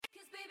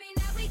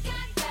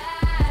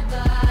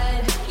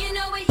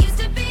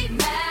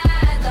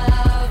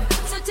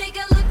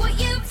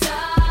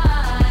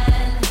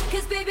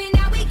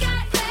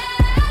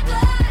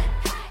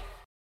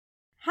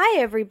Hi,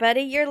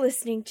 everybody. You're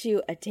listening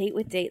to A Date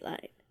with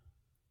Dateline.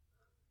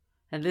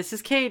 And this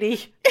is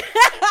Katie.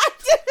 I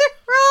did it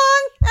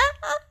wrong.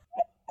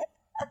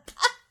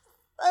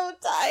 So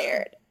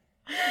tired.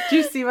 Do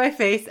you see my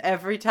face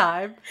every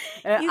time?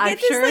 You get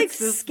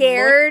this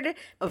scared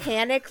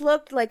panic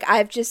look like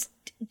I've just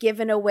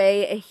given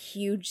away a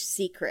huge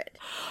secret.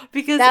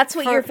 Because that's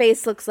what your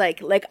face looks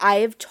like. Like I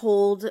have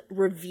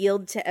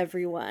revealed to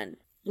everyone.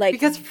 Like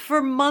because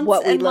for months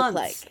what we and look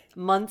months, like.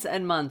 months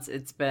and months,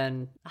 it's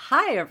been,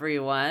 hi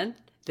everyone,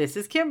 this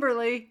is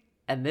Kimberly,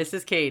 and this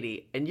is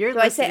Katie, and you're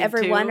listening to... Do I say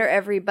everyone or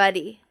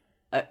everybody?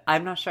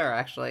 I'm not sure,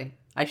 actually.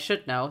 I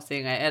should know,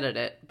 seeing I edit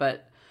it,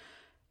 but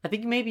I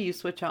think maybe you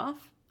switch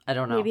off? I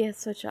don't know. Maybe I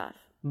switch off.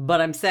 But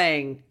I'm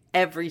saying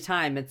every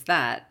time it's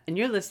that, and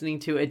you're listening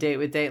to A Date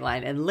with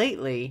Dateline, and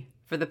lately,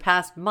 for the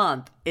past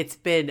month, it's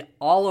been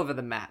all over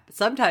the map.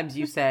 Sometimes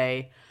you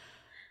say...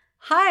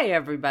 Hi,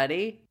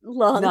 everybody.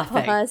 Long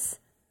nothing. Pause.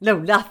 No,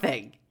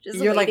 nothing. Just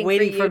You're like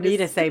waiting for me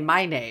to say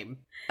my name.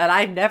 And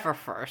I'm never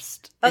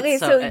first. Okay,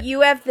 so you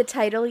have the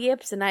title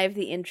yips and I have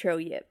the intro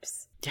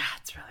yips. Yeah,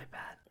 it's really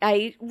bad.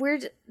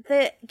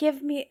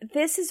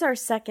 This is our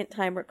second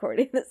time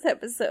recording this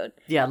episode.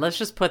 Yeah, let's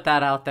just put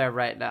that out there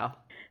right now.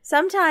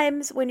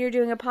 Sometimes when you're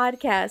doing a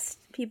podcast,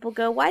 people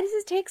go, why does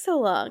it take so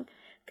long?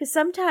 Because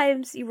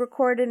sometimes you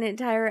record an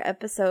entire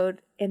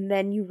episode and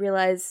then you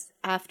realize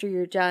after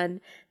you're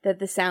done that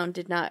the sound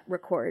did not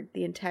record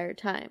the entire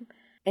time.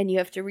 And you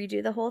have to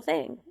redo the whole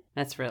thing.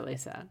 That's really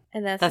sad.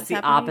 And that's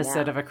the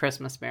opposite of a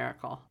Christmas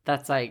miracle.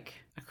 That's like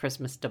a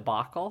Christmas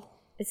debacle.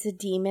 It's a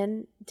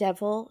demon,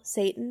 devil,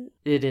 Satan.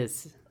 It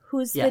is.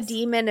 Who's the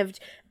demon of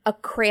a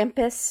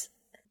Krampus?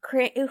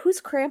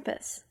 Who's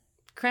Krampus?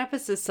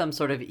 Krampus is some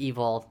sort of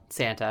evil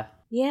Santa.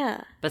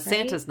 Yeah. But right?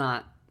 Santa's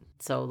not.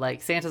 So,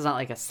 like, Santa's not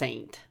like a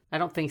saint. I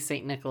don't think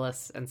Saint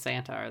Nicholas and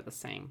Santa are the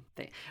same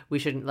thing.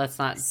 Let's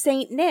not...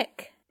 Saint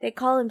Nick. They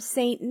call him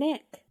Saint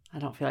Nick. I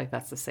don't feel like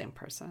that's the same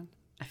person.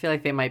 I feel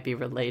like they might be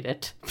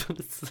related.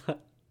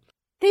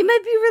 They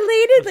might be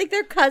related? Like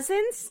they're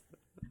cousins?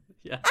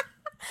 Yeah.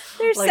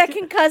 They're like,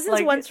 second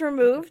cousins once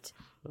removed?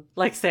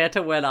 Like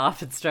Santa went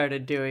off and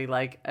started doing,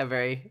 like, a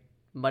very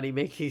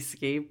money-making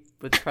scheme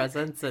with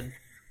presents and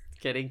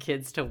getting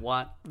kids to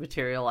want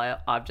material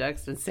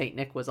objects, and Saint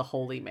Nick was a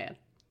holy man.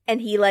 And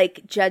he,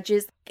 like,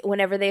 judges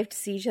whenever they have to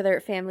see each other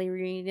at family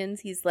reunions.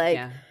 He's like,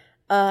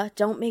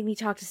 don't make me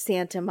talk to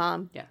Santa,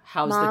 Mom. Yeah,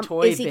 how's Mom, the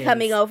toy is he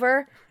coming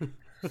over?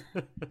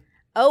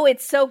 Oh,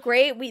 it's so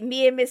great.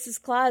 Me and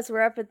Mrs. Claus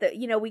were up at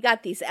we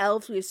got these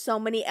elves. We have so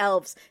many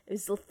elves.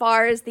 As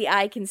far as the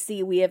eye can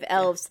see, we have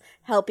elves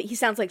helping. He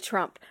sounds like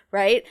Trump,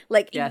 right?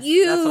 Like, yes,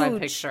 huge. That's what I'm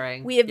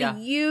picturing. We have a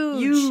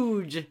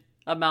huge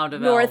amount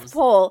of North elves.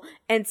 Pole.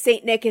 And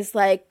St. Nick is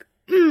like,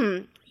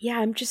 yeah,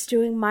 I'm just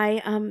doing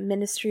my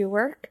ministry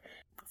work,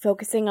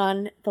 focusing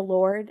on the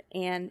Lord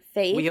and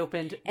faith. We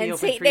opened St.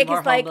 3 Nick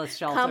more is like, homeless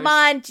shelters. Come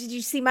on, did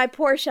you see my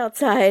Porsche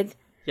outside?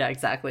 Yeah,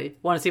 exactly.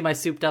 Want to see my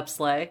souped up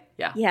sleigh?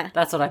 Yeah.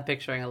 That's what I'm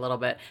picturing a little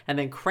bit. And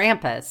then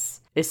Krampus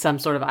is some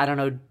sort of, I don't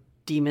know,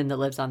 demon that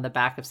lives on the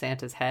back of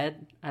Santa's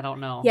head. I don't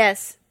know.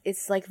 Yes,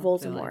 it's like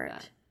Voldemort.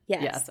 Like that.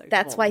 Yes, yeah, like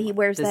that's Voldemort. why he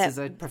wears this that, is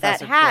a that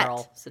Professor hat.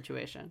 Quirrell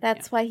situation.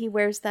 That's why he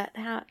wears that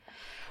hat.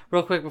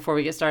 Real quick before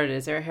we get started,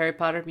 is there a Harry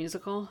Potter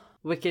musical?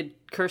 Wicked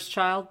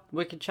Child?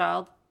 Do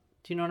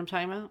you know what I'm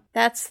talking about?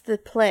 That's the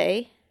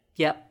play.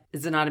 Yep.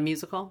 Is it not a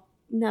musical?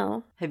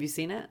 No. Have you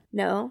seen it?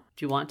 No.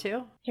 Do you want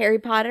to? Harry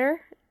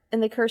Potter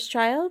and the Cursed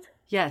Child?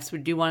 Yes.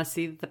 Would you want to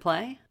see the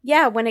play?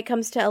 Yeah, when it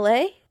comes to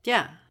LA?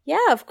 Yeah.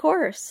 Yeah, of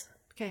course.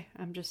 Okay,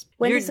 I'm just...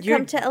 When does it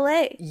come to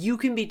LA? You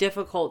can be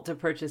difficult to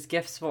purchase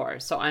gifts for,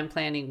 so I'm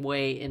planning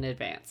way in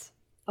advance.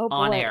 Oh, boy.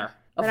 On air.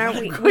 But aren't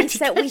we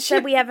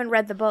said we haven't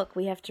read the book.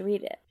 We have to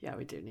read it. Yeah,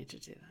 we do need to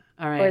do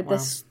that. All right, or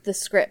the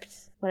script,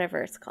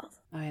 whatever it's called.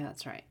 Oh, yeah,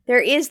 that's right.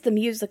 There is the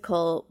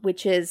musical,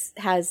 which has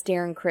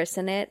Darren Criss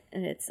in it,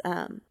 and it's...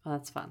 Oh,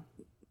 that's fun.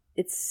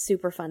 It's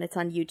super fun. It's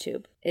on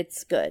YouTube.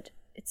 It's good.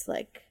 It's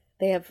like...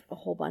 They have a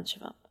whole bunch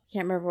of them.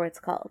 Can't remember what it's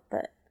called,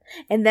 but...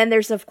 And then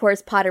there's, of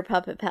course, Potter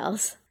Puppet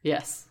Pals.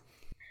 Yes.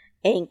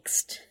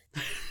 Angst.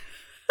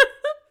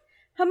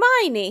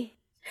 Hermione.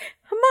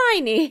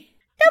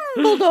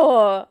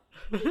 Dumbledore.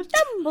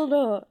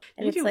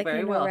 And You do like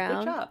very well.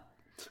 around. Good job.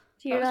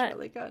 Do you that was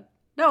really good.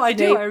 No, I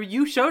do.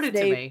 You showed it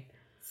to me.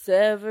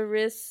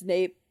 Severus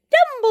Snape.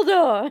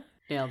 Dumbledore.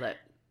 Nailed it.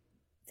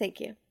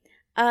 Thank you.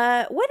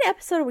 What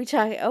episode are we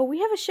talking? Oh, we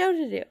have a show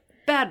to do.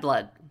 Bad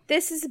Blood.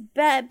 This is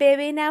bad,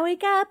 baby. Now we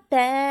got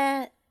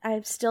bad.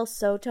 I'm still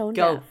so toned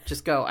down. Go.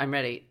 Just go. I'm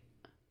ready.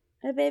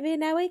 Baby,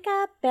 now we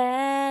got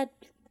bad.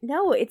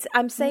 No,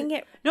 I'm saying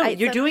it. No,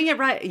 you're doing it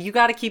right. You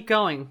got to keep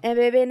going. And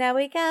baby, now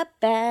we got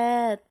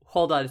bad.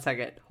 Hold on a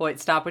second. Wait,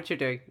 stop what you're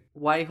doing.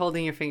 Why are you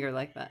holding your finger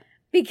like that?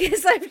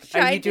 Because I'm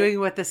trying. Are you doing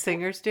what the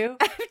singers do?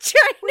 I'm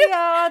trying. We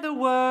are the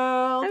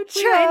world.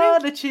 We are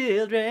the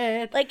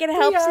children. Like, it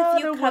helps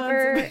if you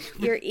cover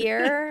your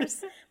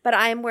ears, but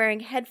I'm wearing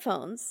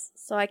headphones,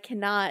 so I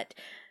cannot.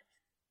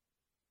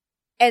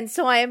 And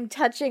so I am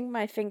touching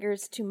my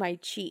fingers to my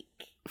cheek.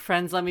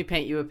 Friends, let me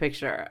paint you a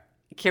picture.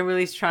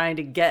 Kimberly's trying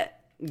to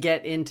get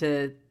get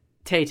into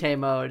Tay-Tay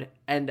mode,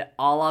 and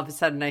all of a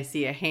sudden I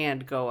see a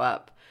hand go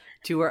up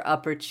to her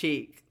upper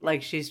cheek,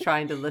 like she's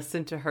trying to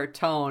listen to her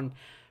tone,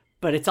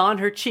 but it's on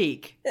her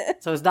cheek,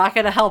 so it's not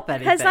going to help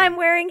anything. Because I'm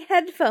wearing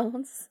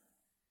headphones.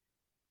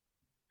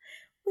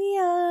 We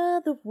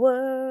are the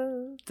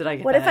world. Did I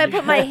get what that if I in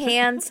your put my head?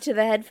 hands to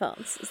the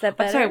headphones? Is that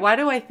better? I'm sorry, why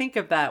do I think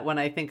of that when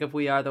I think of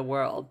We Are the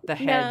World? The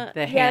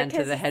hand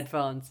to the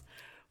headphones.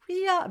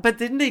 We are, but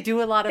didn't they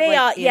do a lot of they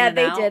out did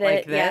it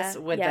like this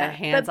with the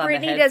hands but on the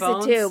Brittany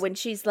headphones? does it too when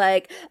she's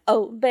like,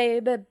 "Oh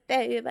baby,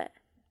 baby."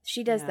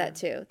 She does that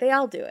too. They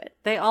all do it.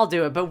 They all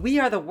do it, but We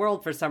Are the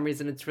World, for some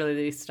reason, it's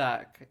really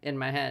stuck in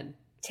my head.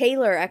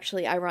 Taylor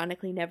actually,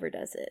 ironically, never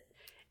does it.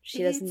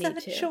 She doesn't need to.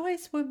 It's a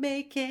choice we're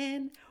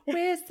making.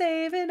 We're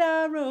saving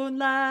our own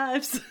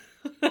lives.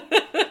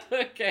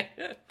 Okay.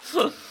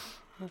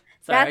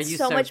 Sorry, That's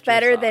so much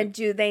better than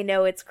Do They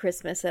Know It's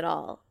Christmas at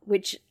All,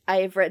 which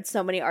I have read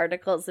so many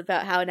articles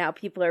about how now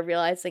people are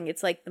realizing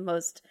it's like the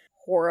most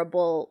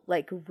horrible,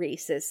 like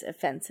racist,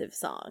 offensive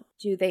song.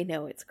 Do they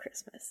know it's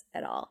Christmas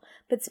at all?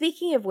 But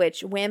speaking of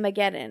which,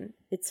 Whamageddon,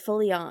 it's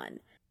fully on.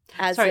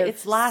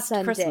 It's last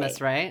Sunday.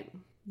 Christmas, right?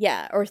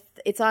 Yeah, or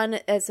it's on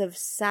as of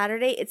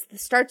Saturday.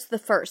 Starts the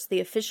 1st. The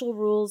official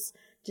rules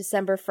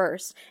December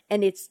 1st,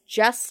 and it's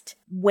just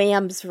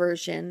Wham's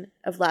version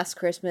of Last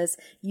Christmas.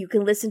 You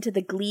can listen to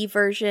the Glee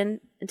version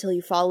until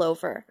you fall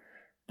over,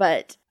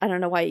 but I don't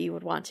know why you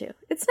would want to.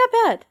 It's not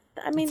bad.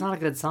 I mean, it's not a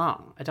good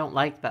song. I don't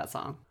like that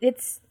song.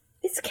 It's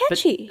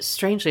catchy. But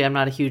strangely, I'm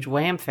not a huge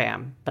Wham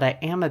fan, but I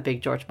am a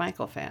big George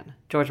Michael fan.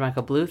 George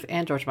Michael Bluth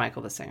and George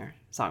Michael, the singer,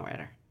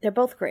 songwriter. They're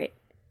both great.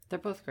 They're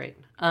both great.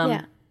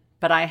 Yeah.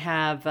 But I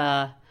have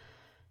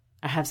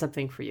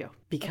something for you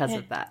because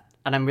of that.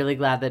 And I'm really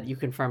glad that you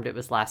confirmed it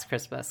was Last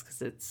Christmas,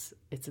 because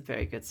it's a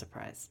very good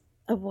surprise.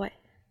 Oh boy.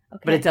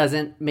 Okay. But it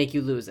doesn't make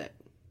you lose it.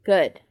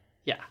 Good.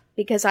 Yeah.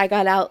 Because I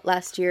got out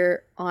last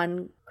year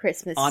on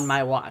Christmas. On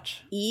my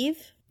watch.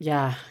 Eve.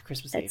 Yeah,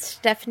 Christmas At Eve.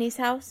 Stephanie's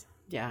house.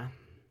 Yeah.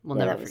 We'll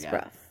never that forget.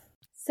 Was rough.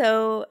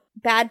 So,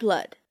 Bad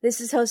Blood.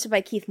 This is hosted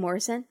by Keith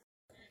Morrison.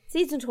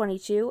 Season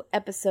 22,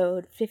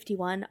 episode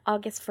 51,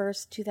 August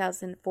 1st,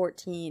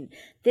 2014.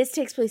 This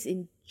takes place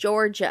in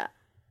Georgia.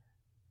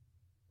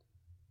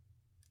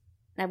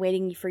 I'm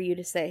waiting for you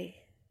to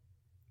say.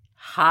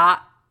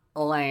 Hot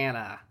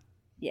Atlanta.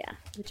 Yeah,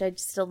 which I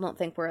still don't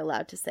think we're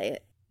allowed to say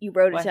it. You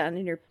wrote it down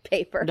in your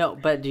paper. No,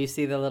 but do you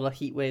see the little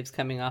heat waves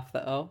coming off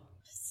the O?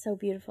 So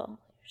beautiful.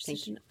 You're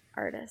such an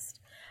artist.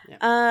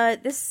 Yeah.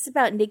 This is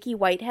about Nikki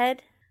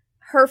Whitehead.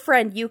 Her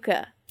friend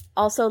Yuka,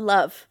 also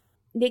love.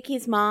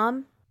 Nikki's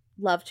mom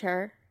loved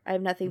her. I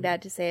have nothing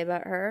bad to say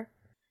about her.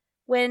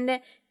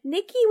 When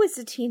Nikki was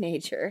a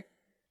teenager,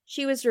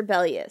 she was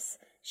rebellious.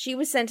 She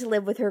was sent to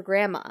live with her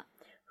grandma,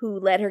 who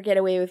let her get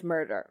away with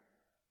murder.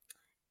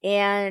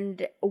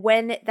 And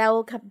that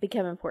will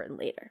become important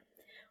later.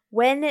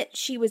 When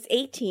she was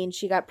 18,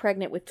 she got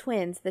pregnant with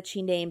twins that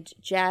she named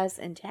Jazz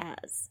and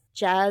Taz.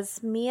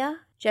 Jasmia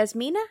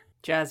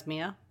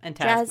and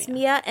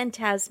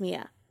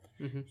Tasmia.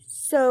 Mm-hmm.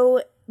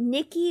 So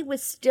Nikki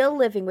was still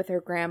living with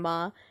her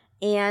grandma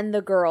and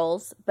the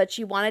girls, but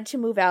she wanted to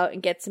move out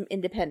and get some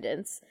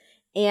independence.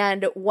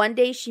 And one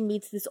day she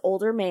meets this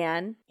older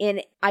man,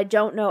 and I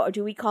don't know,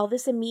 do we call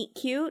this a meet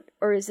cute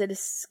or is it a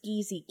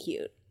skeezy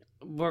cute?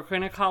 We're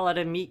going to call it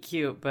a meet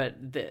cute, but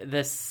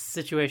this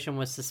situation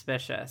was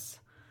suspicious.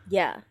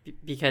 Yeah.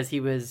 Because he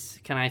was,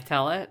 can I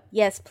tell it?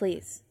 Yes,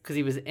 please. Because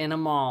he was in a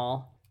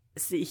mall.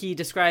 He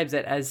describes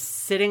it as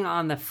sitting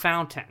on the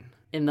fountain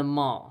in the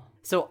mall.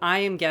 So I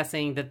am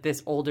guessing that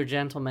this older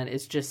gentleman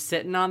is just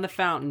sitting on the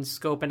fountain,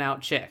 scoping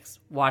out chicks,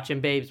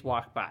 watching babes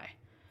walk by.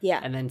 Yeah.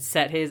 And then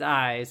set his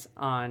eyes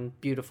on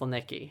beautiful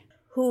Nikki.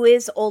 Who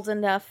is young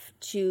enough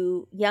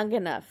to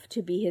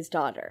be his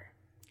daughter.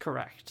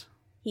 Correct.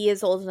 He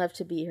is old enough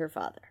to be her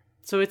father.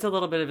 So it's a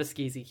little bit of a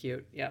skeezy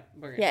cute. Yep.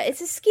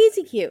 It's a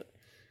skeezy cute.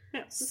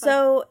 Yeah,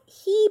 so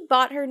he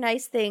bought her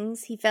nice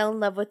things. He fell in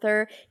love with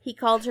her. He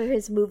called her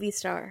his movie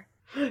star.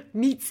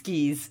 Meat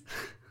skis.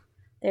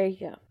 There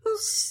you go.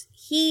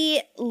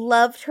 He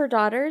loved her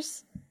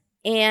daughters,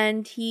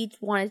 and he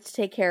wanted to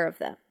take care of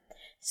them.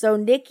 So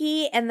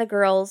Nikki and the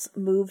girls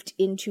moved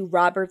into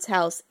Robert's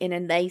house in a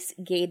nice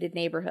gated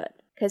neighborhood.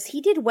 Because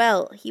he did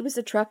well. He was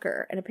a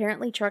trucker, and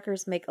apparently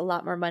truckers make a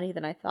lot more money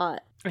than I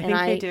thought. I think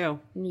they do.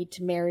 Need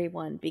to marry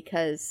one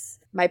because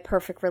my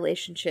perfect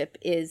relationship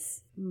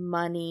is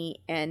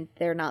money, and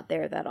they're not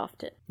there that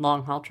often.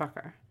 Long haul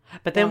trucker.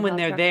 But then when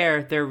they're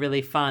there, they're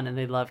really fun, and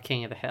they love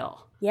King of the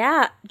Hill.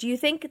 Yeah. Do you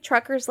think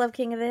truckers love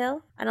King of the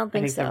Hill? I don't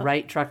think so. I think the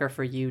right trucker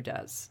for you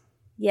does.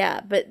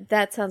 Yeah, but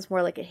that sounds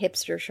more like a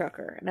hipster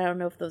trucker, and I don't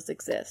know if those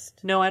exist.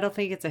 No, I don't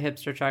think it's a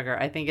hipster trucker.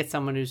 I think it's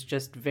someone who's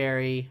just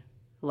very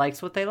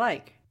likes what they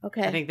like.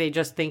 Okay. I think they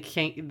just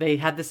think they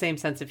have the same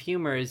sense of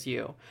humor as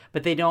you,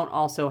 but they don't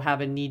also have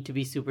a need to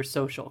be super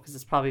social because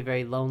it's probably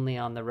very lonely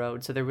on the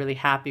road. So they're really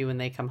happy when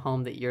they come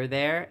home that you're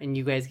there and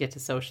you guys get to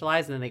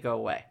socialize, and then they go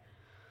away.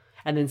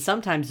 And then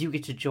sometimes you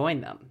get to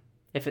join them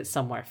if it's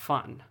somewhere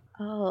fun.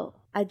 Oh,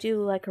 I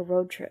do like a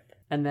road trip.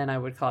 And then I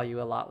would call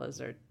you a lot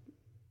lizard.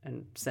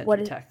 and send What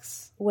you is-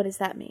 texts. What does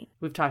that mean?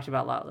 We've talked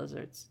about lot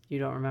lizards. You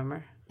don't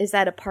remember? Is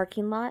that a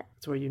parking lot?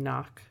 It's where you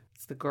knock.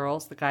 It's the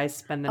girls. The guys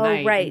spend the Oh,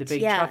 night in right. the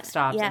big Yeah, truck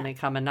stops, yeah. and they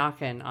come and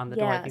knocking on the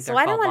door. I Yeah, think so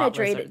they're I don't called want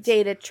lot to lizards.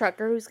 date a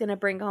trucker who's going to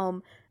bring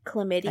home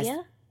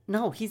chlamydia.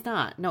 No, he's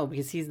not. No,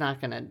 because he's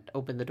not going to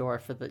open the door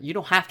for the... You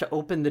don't have to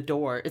open the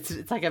door.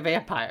 It's like a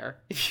vampire.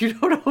 If you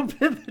don't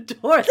open the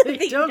door,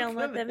 they don't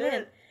let them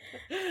in.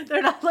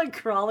 They're not like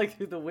crawling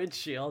through the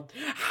windshield.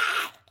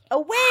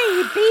 Away,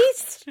 you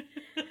beast!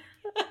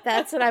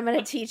 That's what I'm going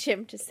to teach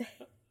him to say.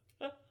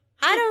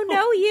 I don't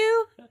know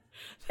you.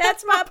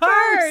 That's my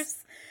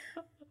purse.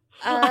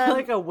 I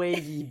like a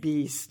wavy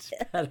beast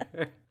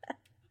better.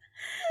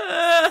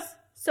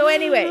 So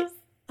anyways,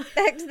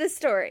 back to the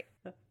story.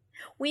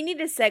 We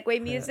need a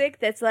segue music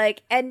that's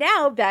like, and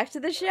now back to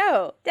the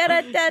show.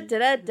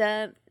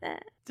 Da-da-da-da-da-da.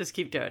 Just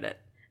keep doing it.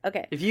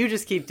 Okay. If you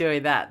just keep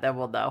doing that, then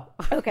we'll know.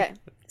 Okay.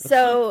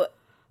 So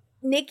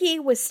Nikki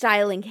was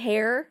styling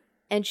hair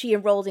and she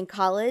enrolled in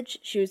college.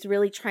 She was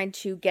really trying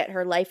to get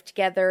her life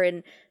together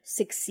and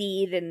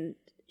succeed. And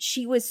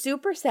she was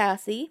super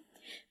sassy.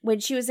 When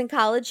she was in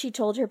college, she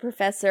told her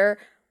professor,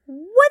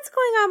 "What's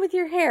going on with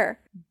your hair?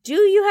 Do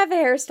you have a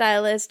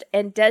hairstylist?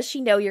 And does she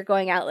know you're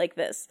going out like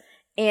this?"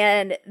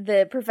 And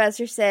the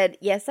professor said,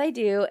 "Yes, I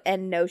do."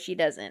 And no, she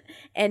doesn't.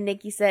 And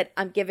Nikki said,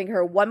 "I'm giving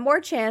her one more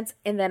chance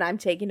and then I'm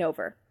taking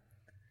over."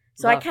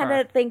 So Love I kind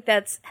her. of think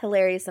that's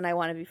hilarious and I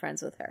want to be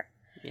friends with her.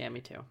 Yeah, me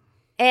too.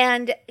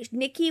 And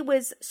Nikki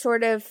was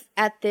sort of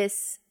at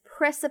this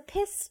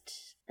precipice,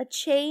 a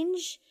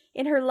change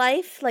in her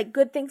life. Like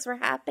good things were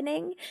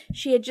happening.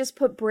 She had just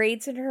put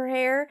braids in her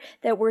hair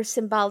that were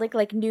symbolic,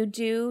 like new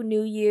do,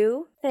 new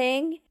you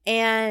thing.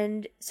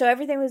 And so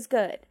everything was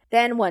good.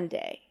 Then one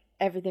day,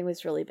 everything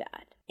was really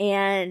bad.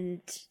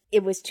 And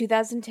it was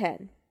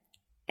 2010.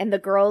 And the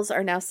girls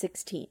are now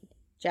 16,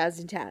 Jazz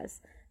and Taz.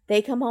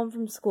 They come home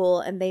from school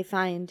and they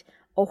find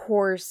a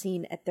horror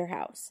scene at their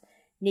house.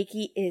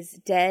 Nikki is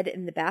dead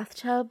in the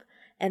bathtub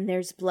and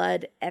there's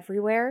blood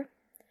everywhere.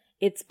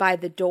 It's by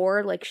the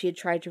door like she had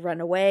tried to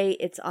run away.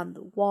 It's on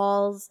the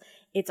walls.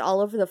 It's all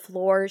over the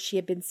floor. She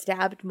had been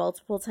stabbed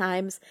multiple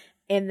times.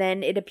 And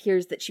then it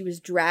appears that she was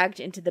dragged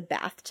into the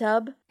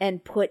bathtub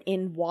and put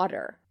in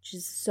water, which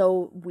is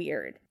so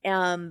weird.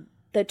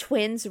 The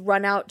twins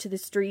run out to the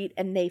street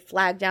and they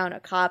flag down a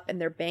cop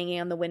and they're banging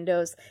on the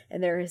windows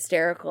and they're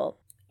hysterical.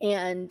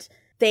 And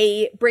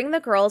they bring the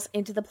girls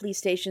into the police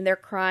station. They're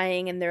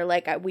crying and they're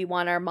like, "We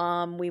want our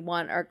mom. We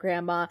want our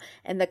grandma."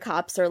 And the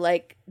cops are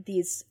like,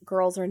 these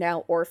girls are now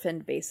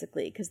orphaned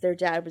basically because their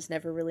dad was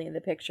never really in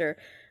the picture.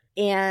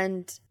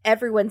 And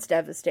everyone's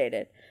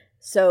devastated.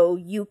 So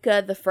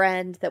Yuka, the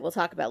friend that we'll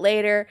talk about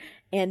later,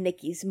 and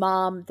Nikki's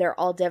mom, they're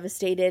all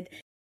devastated.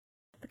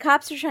 The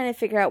cops are trying to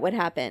figure out what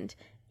happened.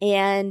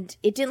 And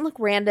it didn't look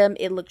random.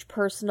 It looked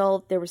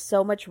personal. There was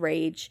so much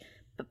rage.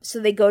 So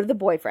they go to the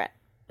boyfriend.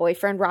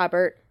 Boyfriend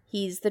Robert,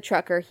 he's the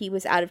trucker. He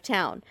was out of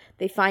town.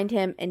 They find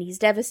him and he's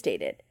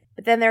devastated.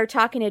 But then they're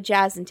talking to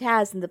Jazz and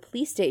Taz in the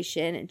police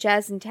station. And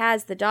Jazz and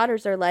Taz, the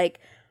daughters, are like,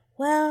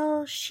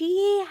 "Well,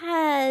 she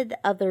had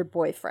other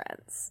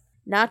boyfriends.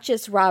 Not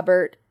just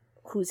Robert,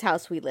 whose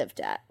house we lived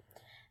at.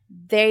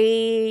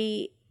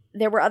 There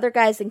were other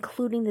guys,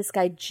 including this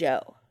guy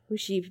Joe, who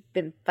she'd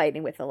been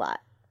fighting with a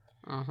lot."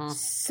 Uh-huh.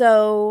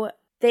 So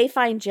they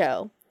find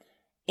Joe.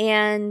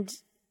 And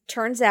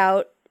turns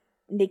out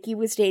Nikki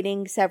was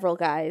dating several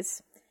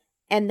guys.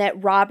 And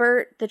that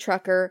Robert, the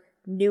trucker,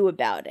 knew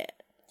about it.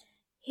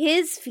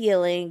 His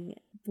feeling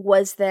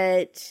was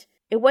that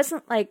it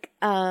wasn't like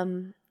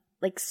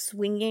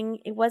swinging.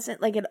 It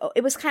wasn't like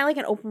it was kind of like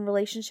an open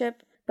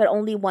relationship, but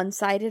only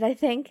one-sided, I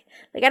think.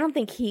 Like, I don't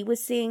think he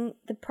was seeing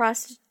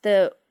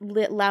the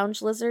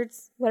lounge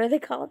lizards. What are they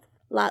called?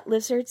 Lot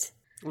lizards?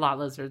 Lot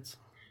lizards.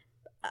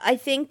 I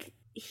think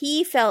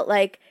he felt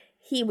like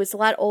he was a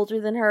lot older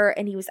than her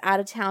and he was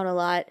out of town a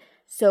lot.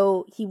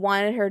 So he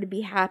wanted her to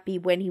be happy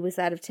when he was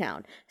out of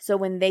town. So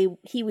when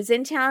he was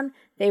in town,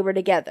 they were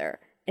together.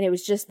 And it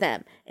was just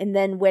them. And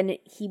then when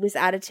he was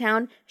out of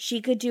town,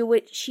 she could do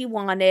what she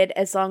wanted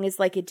as long as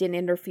like it didn't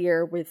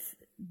interfere with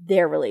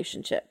their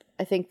relationship.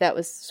 I think that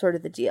was sort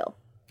of the deal.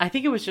 I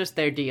think it was just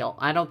their deal.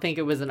 I don't think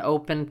it was an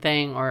open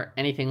thing or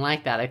anything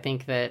like that. I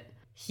think that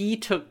he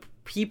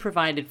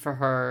provided for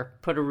her,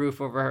 put a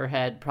roof over her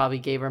head, probably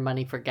gave her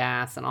money for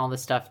gas and all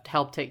this stuff to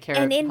help take care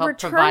of, and in help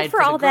return provide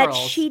for all the that,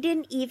 girls. she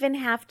didn't even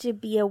have to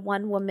be a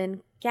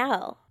one-woman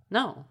gal.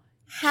 No.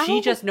 How?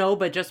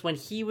 But just when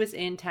he was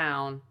in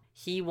town,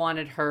 he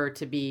wanted her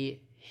to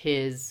be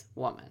his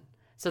woman.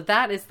 So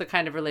that is the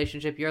kind of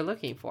relationship you're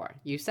looking for,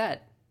 you said.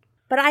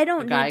 But I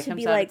don't need to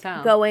be like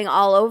going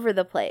all over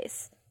the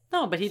place.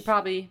 No, but he'd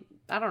probably,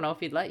 I don't know if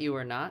he'd let you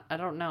or not. I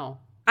don't know.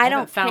 I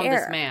don't found care.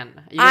 This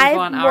man.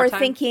 I'm more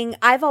thinking,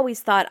 I've always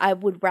thought I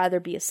would rather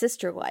be a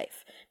sister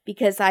wife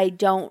because I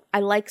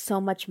like so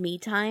much me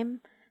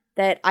time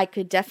that I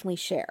could definitely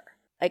share.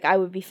 Like, I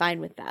would be fine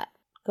with that.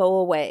 Go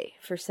away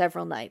for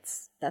several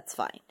nights. That's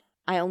fine.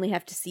 I only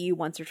have to see you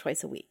once or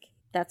twice a week.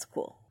 That's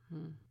cool.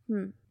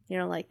 You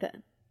don't like that?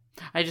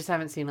 I just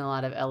haven't seen a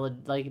lot of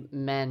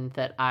men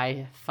that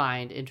I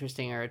find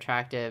interesting or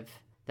attractive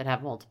that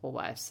have multiple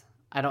wives.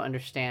 I don't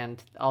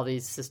understand all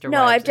these sister wives.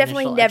 No, I've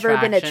definitely never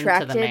been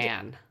attracted to the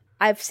man.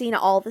 I've seen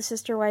all the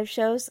sister wives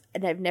shows,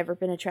 and I've never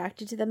been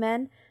attracted to the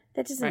men.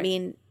 That doesn't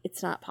mean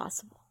it's not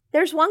possible.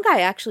 There's one guy,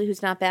 actually,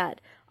 who's not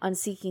bad on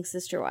Seeking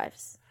Sister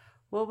Wives.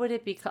 What would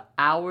it be called?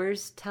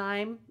 Hours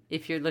Time?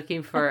 If you're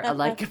looking for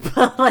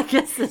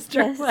a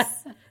sister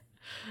wife.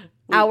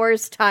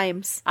 Hours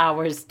Times.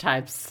 Hours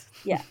Times.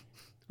 Yeah.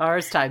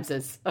 Hours Times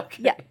is.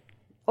 Okay. Yeah.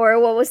 Or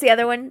what was the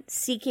other one?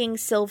 Seeking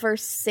Silver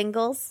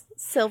Singles?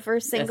 Silver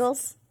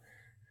Singles?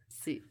 Yes.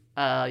 See,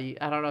 I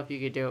don't know if you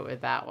could do it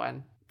with that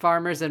one.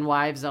 Farmers and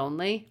Wives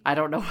Only? I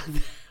don't know.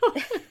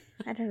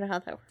 I don't know how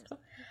that works.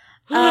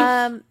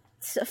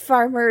 So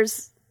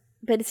farmers,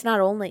 but it's not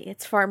only.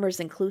 It's farmers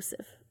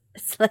inclusive.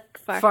 It's like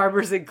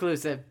farmers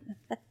inclusive.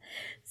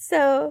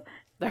 So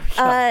they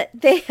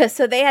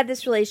had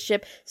this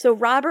relationship. So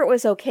Robert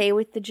was okay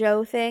with the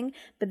Joe thing,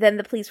 but then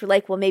the police were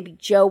like, well, maybe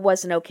Joe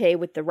wasn't okay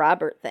with the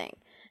Robert thing.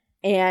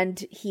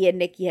 And he and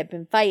Nikki had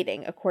been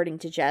fighting, according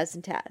to Jazz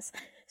and Taz.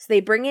 So they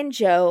bring in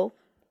Joe.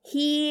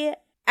 He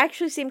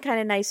actually seemed kind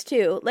of nice,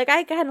 too. Like,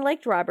 I kind of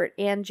liked Robert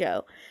and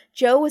Joe.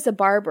 Joe was a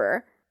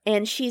barber,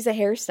 and she's a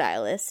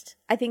hairstylist.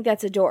 I think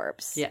that's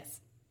adorbs. Yes.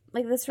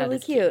 Like, that's really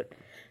cute.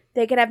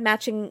 They could have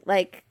matching,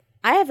 like,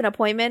 I have an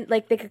appointment.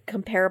 Like, they could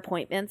compare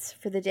appointments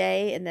for the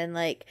day and then,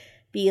 like,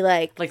 be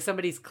like... Like,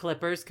 somebody's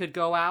clippers could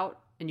go out,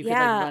 and you could, like,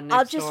 run next door.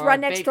 I'll just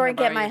run next door and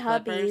get my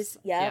hubbies.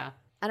 Yep. Yeah.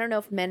 I don't know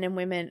if men and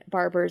women,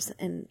 barbers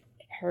and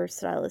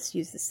hairstylists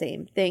use the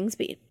same things,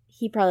 but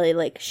he probably,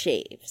 like,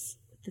 shaves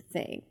the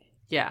thing.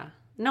 Yeah.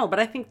 No, but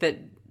I think that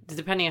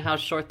depending on how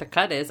short the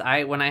cut is,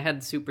 when I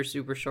had super,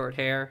 super short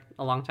hair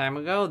a long time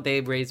ago, they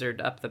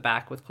razored up the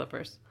back with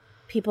clippers.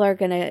 People are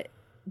going to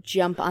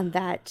jump on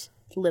that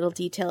little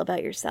detail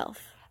about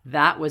yourself.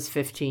 That was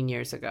 15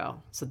 years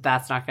ago, so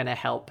that's not going to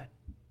help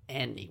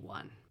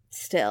anyone.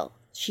 Still,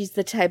 she's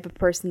the type of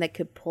person that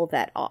could pull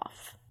that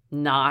off.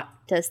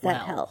 Does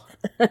that help?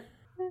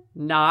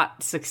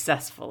 Not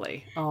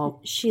successfully. Oh,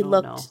 she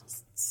looked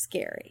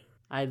scary.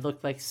 I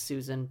looked like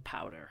Susan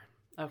Powder.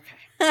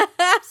 Okay.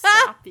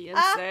 Stop the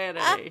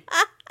insanity.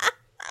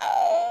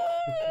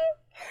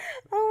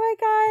 Oh my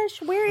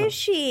gosh. Where is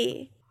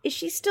she? Is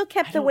she still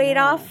kept the weight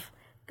off?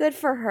 Good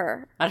for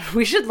her.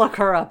 We should look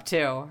her up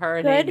too. Her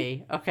and Good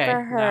Amy. Okay. for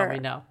her. Now we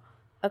know.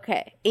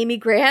 Okay. Amy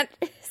Grant?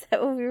 Is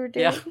that what we were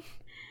doing? Yeah.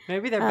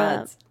 Maybe they're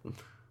buds.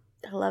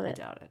 I love it.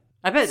 I doubt it.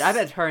 I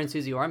bet her and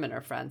Susie Orman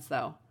are friends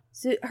though.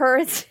 Her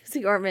and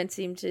Susie Orman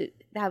seem to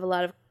have a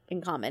lot of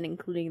in common,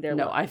 including their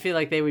No, look. I feel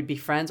like they would be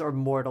friends or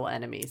mortal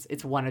enemies.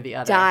 It's one or the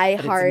other.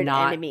 Die-hard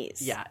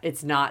enemies. Yeah,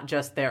 it's not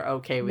just they're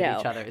okay with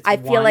each other. It's I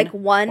feel like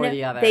one or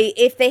the other.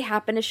 If they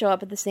happen to show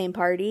up at the same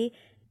party,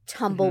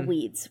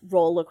 tumbleweeds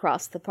roll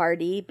across the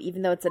party,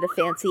 even though it's at a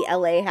fancy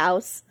LA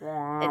house,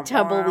 and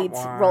tumbleweeds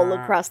roll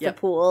across the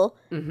pool,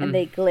 and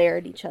they glare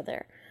at each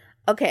other.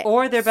 Okay.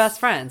 Or they're best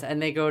friends, and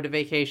they go to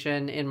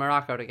vacation in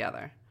Morocco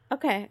together.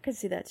 Okay, I could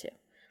see that too.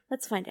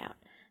 Let's find out.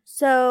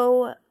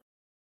 So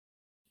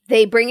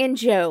they bring in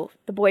Joe,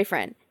 the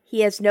boyfriend.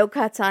 He has no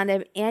cuts on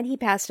him, and he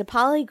passed a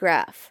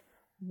polygraph.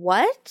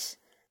 What?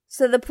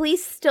 So the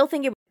police still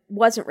think it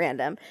wasn't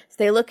random, so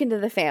they look into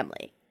the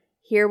family.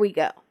 Here we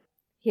go.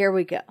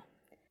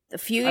 A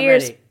few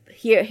years...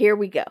 Ready. Here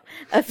we go.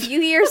 A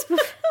few years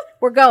before...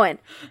 We're going.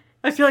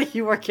 I feel like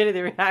you weren't getting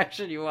the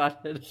reaction you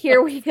wanted.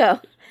 Here we go.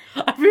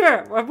 I'm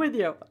here. I'm with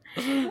you.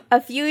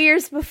 A few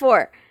years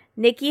before,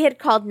 Nikki had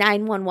called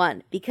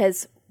 911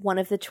 because one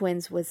of the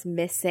twins was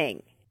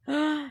missing.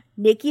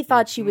 Nikki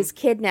thought she was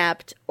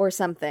kidnapped or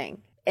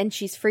something, and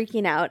she's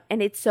freaking out.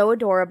 And it's so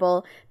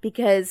adorable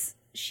because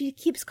she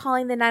keeps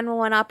calling the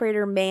 911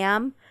 operator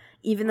ma'am,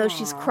 even though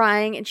she's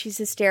crying and she's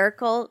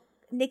hysterical.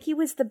 Nikki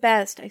was the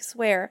best, I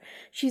swear.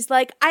 She's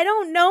like, I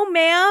don't know,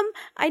 ma'am.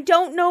 I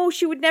don't know.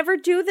 She would never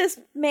do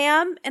this,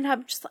 ma'am. And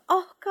I'm just like,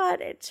 oh,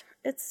 God,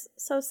 it's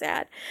so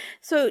sad.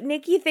 So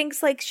Nikki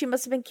thinks like she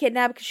must have been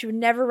kidnapped because she would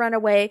never run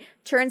away.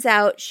 Turns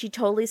out she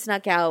totally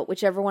snuck out,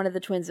 whichever one of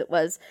the twins it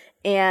was.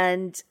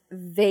 And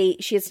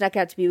she had snuck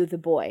out to be with a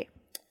boy.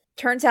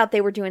 Turns out they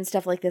were doing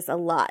stuff like this a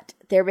lot.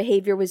 Their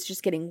behavior was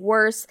just getting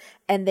worse,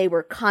 and they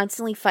were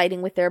constantly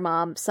fighting with their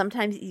mom,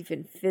 sometimes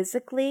even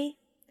physically.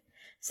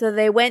 So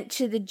they went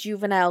to the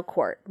juvenile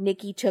court.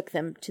 Nikki took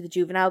them to the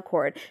juvenile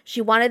court.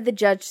 She wanted the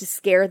judge to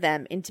scare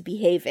them into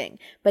behaving,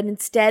 but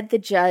instead the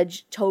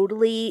judge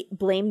totally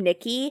blamed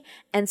Nikki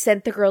and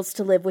sent the girls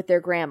to live with their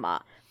grandma.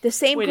 The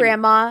same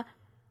grandma,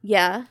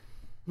 yeah.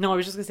 No, I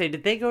was just going to say,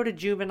 did they go to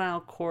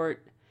juvenile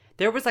court?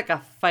 There was like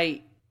a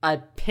fight, a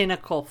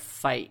pinnacle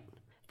fight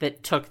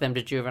that took them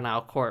to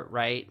juvenile court,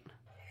 right?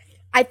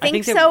 I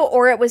think so,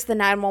 or it was the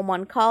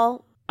 911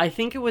 call. I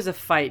think it was a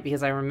fight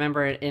because I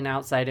remember in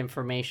outside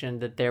information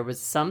that there was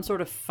some sort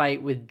of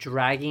fight with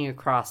dragging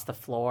across the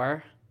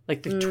floor.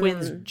 Like the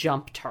twins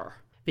jumped her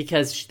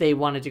because they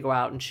wanted to go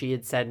out and she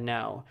had said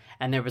no.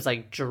 And there was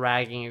like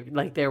dragging,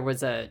 like there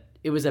was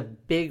it was a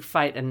big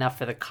fight enough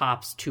for the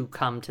cops to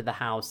come to the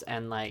house,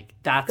 and like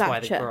that's why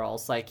the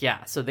girls like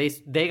so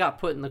they got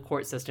put in the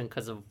court system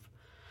because of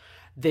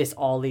this,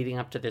 all leading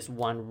up to this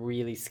one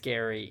really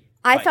scary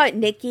fight. I thought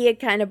Nikki had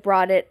kind of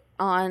brought it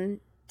on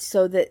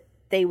so that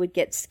they would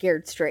get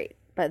scared straight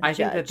by the judge.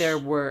 Think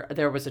that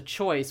there was a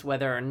choice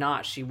whether or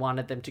not she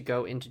wanted them to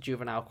go into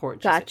juvenile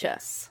court. Gotcha.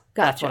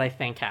 That's what I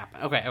think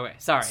happened. Okay,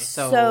 sorry.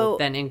 So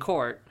then in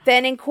court,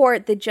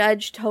 the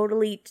judge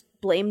totally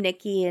blamed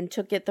Nikki and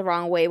took it the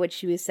wrong way, what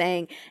she was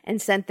saying,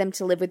 and sent them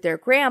to live with their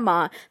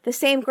grandma, the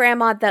same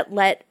grandma that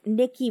let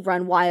Nikki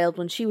run wild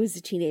when she was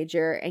a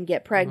teenager and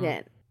get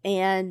pregnant.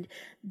 And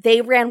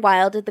they ran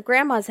wild at the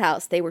grandma's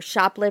house. They were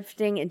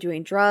shoplifting and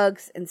doing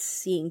drugs and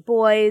seeing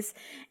boys.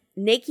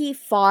 Nikki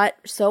fought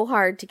so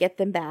hard to get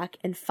them back,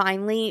 and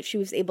finally she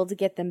was able to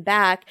get them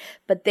back,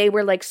 but they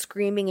were like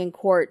screaming in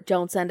court,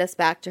 "Don't send us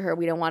back to her.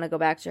 We don't want to go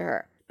back to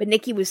her." But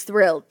Nikki was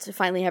thrilled to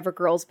finally have her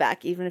girls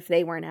back, even if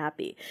they weren't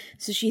happy.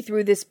 So she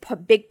threw this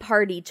big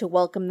party to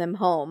welcome them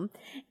home,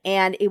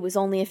 and it was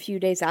only a few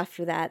days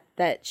after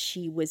that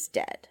she was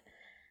dead.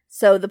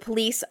 So the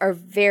police are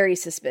very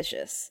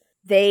suspicious.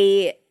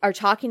 They are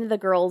talking to the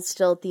girls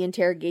still at the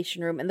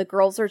interrogation room, and the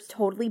girls are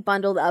totally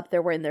bundled up. They're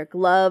wearing their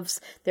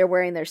gloves, they're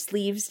wearing their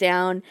sleeves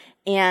down,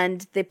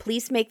 and the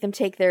police make them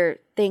take their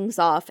things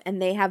off, and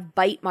they have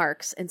bite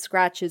marks and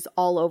scratches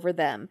all over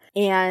them.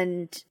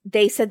 And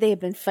they said they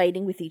had been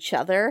fighting with each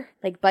other,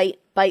 like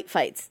bite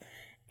fights.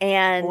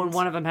 And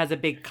one of them has a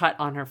big cut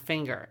on her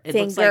finger. It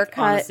looks like,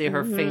 honestly,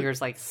 her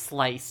finger's like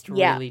sliced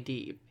really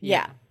deep.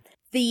 Yeah.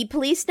 The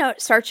police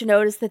start to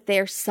notice that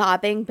they're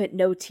sobbing, but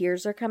no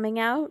tears are coming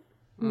out.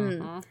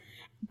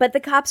 But the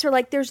cops are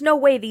like, there's no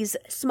way these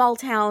small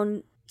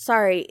town,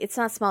 sorry, it's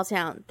not small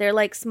town. They're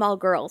like small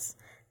girls.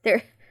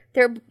 They're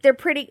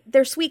pretty,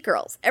 they're sweet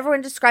girls.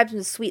 Everyone describes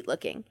them as sweet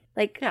looking.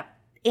 Like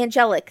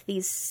angelic,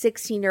 these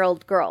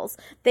 16-year-old girls.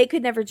 They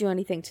could never do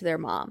anything to their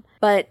mom.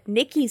 But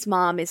Nikki's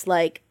mom is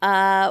like,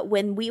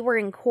 when we were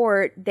in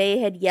court, they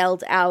had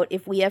yelled out,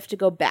 if we have to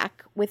go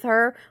back with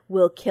her,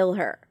 we'll kill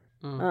her.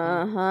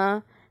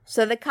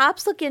 So the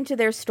cops look into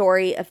their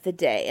story of the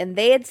day, and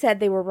they had said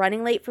they were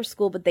running late for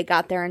school, but they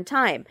got there in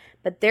time.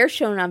 But they're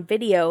shown on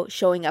video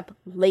showing up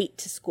late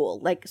to school,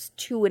 like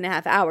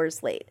 2.5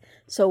 hours late.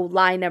 So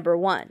lie number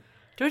one.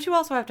 Don't you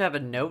also have to have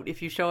a note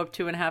if you show up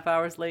 2.5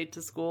 hours late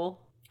to school?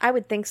 I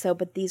would think so,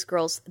 but these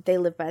girls, they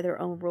live by their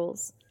own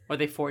rules. Or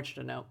they forged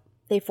a note.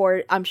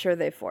 I'm sure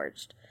they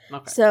forged.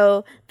 Okay.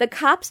 So the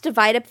cops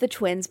divide up the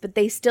twins, but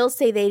they still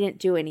say they didn't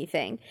do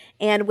anything.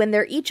 And when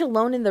they're each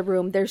alone in the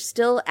room, they're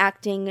still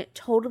acting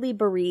totally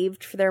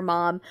bereaved for their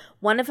mom.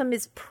 One of them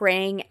is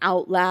praying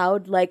out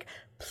loud, like,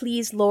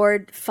 please,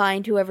 Lord,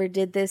 find whoever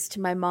did this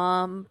to my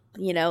mom,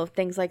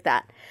 things like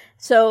that.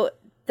 So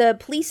the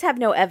police have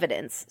no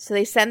evidence. So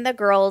they send the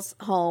girls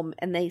home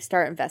and they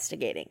start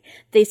investigating.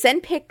 They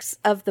send pics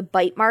of the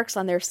bite marks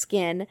on their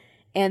skin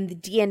and the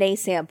DNA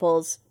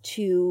samples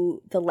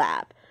to the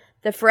lab.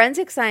 The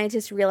forensic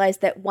scientists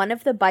realized that one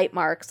of the bite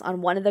marks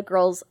on one of the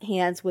girls'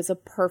 hands was a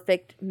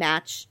perfect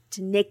match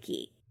to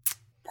Nikki.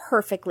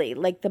 Perfectly,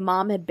 like the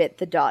mom had bit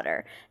the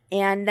daughter.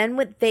 And then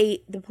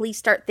the police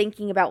start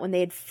thinking about when they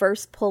had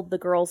first pulled the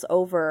girls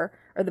over,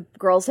 or the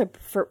girls had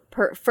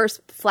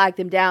first flagged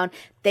them down,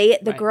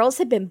 the girls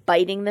had been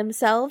biting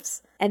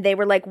themselves. And they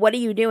were like, what are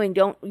you doing?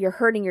 You're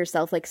hurting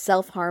yourself, like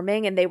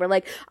self-harming. And they were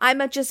like,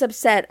 I'm just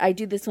upset. I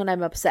do this when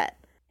I'm upset.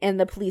 And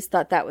the police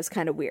thought that was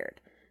kind of weird.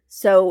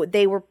 So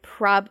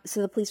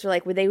so the police were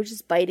like, were they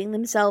just biting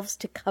themselves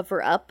to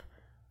cover up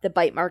the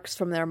bite marks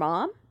from their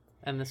mom?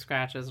 And the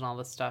scratches and all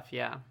this stuff,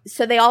 yeah.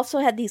 So they also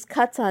had these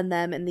cuts on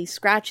them and these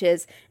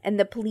scratches, and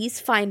the police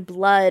find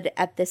blood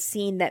at the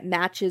scene that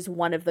matches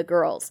one of the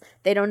girls.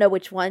 They don't know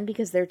which one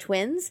because they're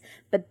twins,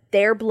 but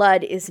their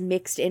blood is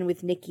mixed in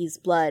with Nikki's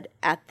blood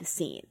at the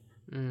scene.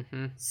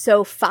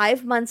 So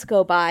 5 months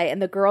go by,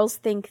 and the girls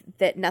think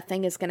that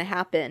nothing is going to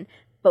happen,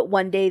 but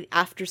one day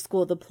after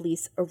school, the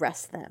police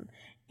arrest them.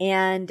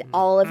 And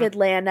all of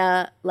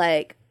Atlanta,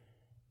 like,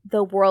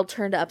 the world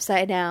turned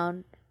upside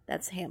down.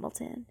 That's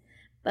Hamilton.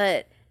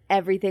 But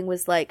everything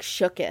was, like,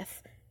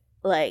 shooketh.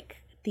 Like,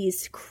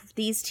 these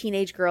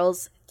teenage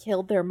girls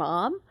killed their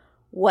mom?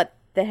 What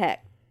the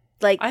heck?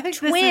 Like, I think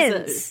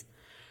twins.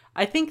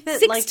 I think that,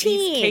 16. like,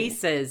 these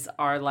cases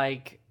are,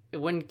 like,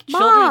 when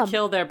children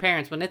kill their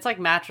parents, when it's, like,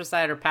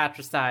 matricide or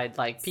patricide,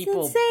 like,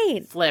 people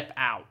flip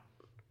out.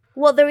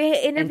 Well,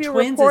 they interview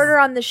a reporter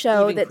on the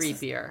show that's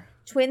creepier.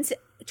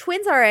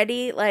 Twins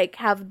already, like,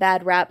 have a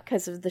bad rap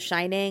because of The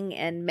Shining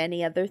and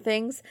many other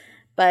things,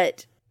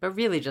 but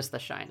really just The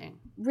Shining.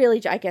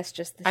 Really, I guess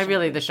just The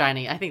Shining. The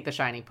Shining. I think The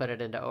Shining put it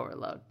into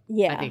overload.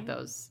 Yeah. I think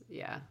those,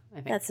 yeah.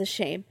 That's a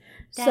shame.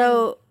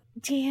 So,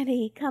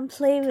 Danny, come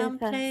play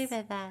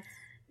with us.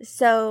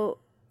 So,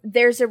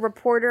 there's a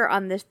reporter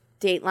on the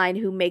Dateline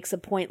who makes a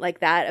point like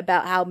that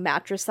about how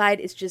matricide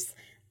is just,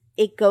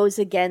 it goes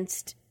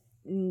against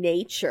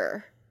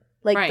nature.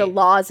 Like, the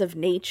laws of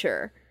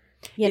nature.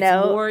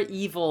 It's more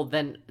evil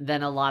than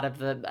a lot of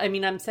the... I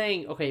mean, I'm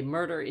saying, okay,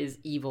 murder is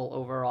evil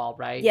overall,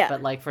 right? Yeah.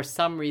 But, like, for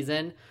some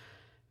reason,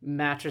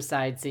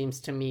 matricide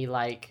seems to me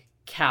like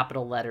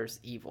capital letters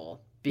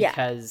evil,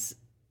 because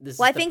this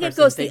well, is I think the it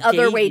goes person the that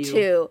other gave way you-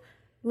 too.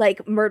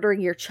 Like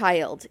murdering your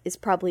child is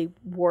probably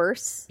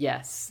worse.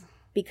 Yes.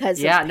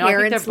 Because Yeah, of no, I think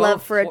parents' they're love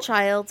both for a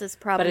child is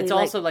probably. But it's like,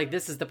 also like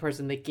this is the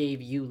person that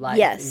gave you life,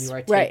 Yes, and you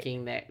are right.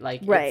 taking that.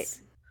 Like, right.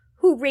 It's,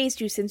 Who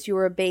raised you since you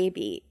were a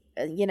baby?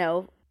 In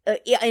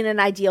an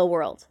ideal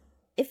world,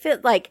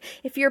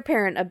 if your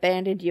parent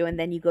abandoned you and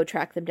then you go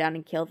track them down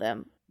and kill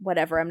them,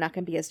 whatever. I'm not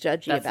going to be as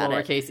judgy that's about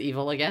it. lowercase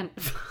evil again.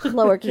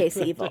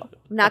 Lowercase evil.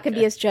 I'm not going to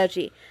be as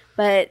judgy.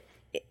 But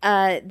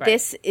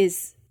this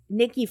is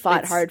Nikki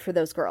fought hard for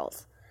those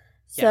girls.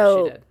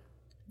 So yeah, she did.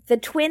 the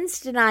twins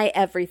deny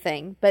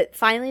everything, but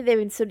finally they've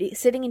been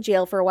sitting in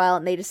jail for a while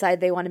and they decide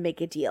they want to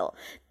make a deal.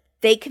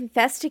 They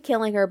confess to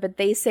killing her, but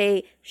they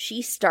say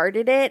she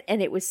started it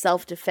and it was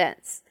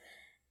self-defense.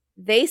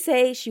 They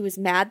say she was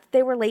mad that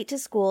they were late to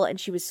school and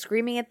she was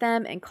screaming at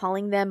them and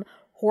calling them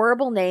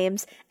horrible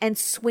names and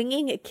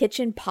swinging a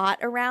kitchen pot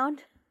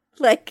around.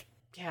 Like,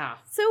 yeah.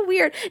 So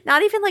weird.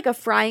 Not even like a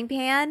frying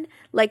pan,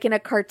 like in a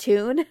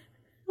cartoon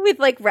with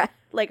like a rabbit.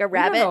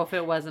 I don't know if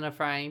it wasn't a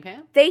frying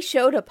pan. They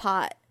showed a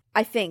pot,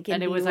 I think.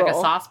 And it was like a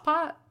sauce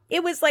pot?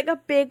 It was like a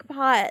big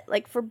pot,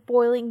 like for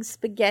boiling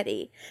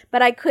spaghetti.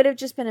 But I could have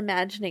just been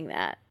imagining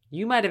that.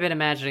 You might have been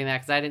imagining that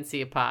because I didn't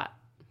see a pot.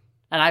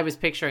 And I was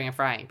picturing a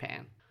frying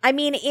pan. I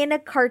mean, in a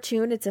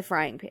cartoon, it's a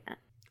frying pan.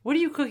 What are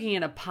you cooking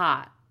in a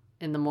pot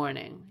in the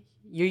morning?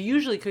 You're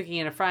usually cooking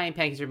in a frying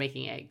pan because you're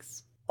making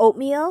eggs.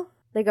 Oatmeal?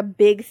 Like a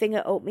big thing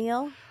of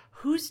oatmeal?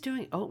 Who's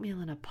doing oatmeal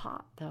in a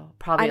pot, though?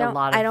 Probably a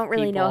lot of I don't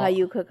really people. know how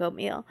you cook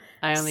oatmeal.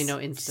 I only know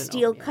instant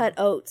Steel-cut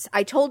oats.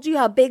 I told you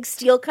how big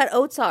steel-cut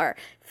oats are.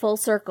 Full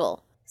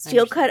circle.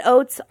 Steel-cut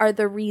oats are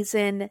the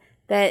reason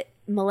that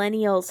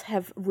millennials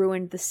have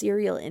ruined the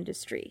cereal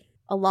industry,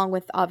 along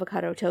with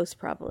avocado toast,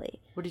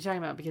 probably. What are you talking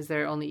about? Because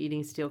they're only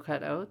eating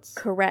steel-cut oats?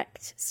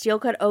 Correct.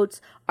 Steel-cut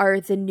oats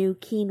are the new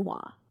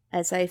quinoa,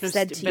 as I've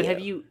said to you. But have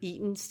you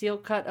eaten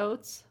steel-cut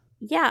oats?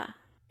 Yeah.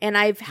 And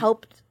I've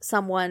helped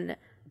someone.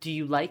 Do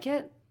you like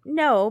it?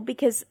 No,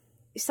 because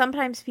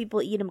sometimes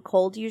people eat them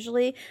cold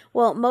usually.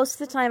 Well, most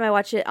of the time I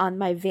watch it on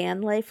my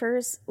van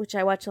lifers, which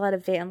I watch a lot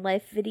of van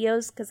life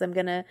videos because I'm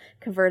going to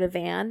convert a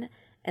van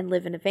and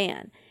live in a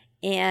van.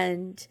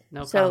 And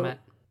no so comment.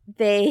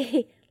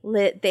 They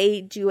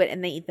do it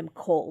and they eat them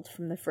cold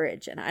from the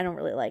fridge, and I don't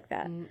really like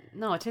that.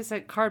 No, it tastes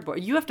like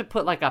cardboard. You have to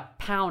put like a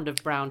pound of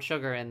brown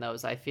sugar in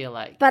those, I feel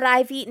like. But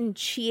I've eaten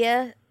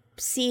chia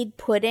seed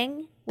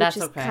pudding, which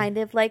is kind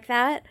of like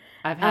that.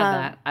 I've had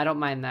that. I don't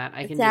mind that.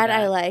 I can that do that.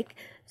 I like.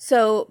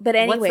 So, but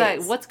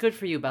anyways. What's good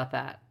for you about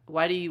that?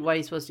 Why are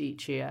you supposed to eat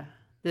chia?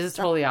 This is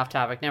totally off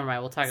topic. Never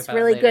mind. We'll talk about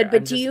it later. It's really good.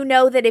 But do you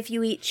know that if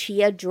you eat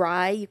chia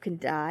dry, you can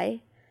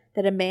die?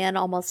 That a man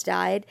almost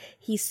died.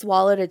 He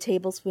swallowed a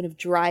tablespoon of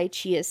dry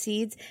chia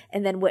seeds,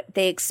 and then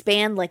they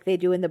expand like they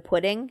do in the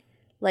pudding,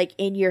 like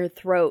in your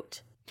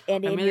throat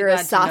and in your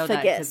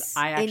esophagus.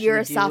 In your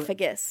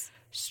esophagus.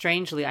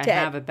 Strangely, I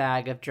have a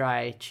bag of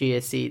dry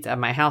chia seeds at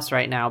my house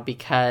right now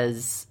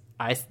because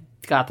I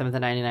got them at the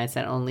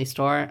 99-cent only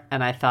store,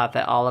 and I thought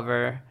that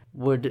Oliver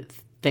would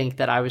think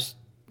that I was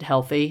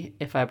healthy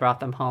if I brought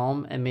them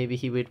home, and maybe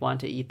he would want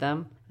to eat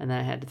them, and then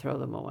I had to throw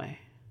them away.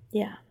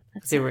 Yeah.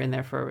 They were in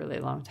there for a really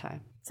long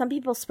time. Some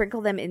people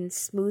sprinkle them in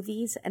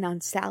smoothies and on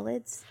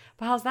salads.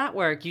 But how's that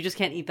work? You just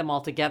can't eat them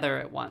all together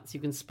at once. You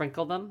can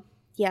sprinkle them?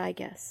 Yeah, I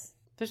guess.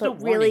 There's no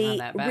warning on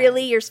that bag.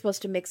 Really, you're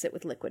supposed to mix it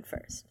with liquid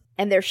first.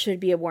 And there should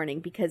be a warning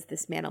because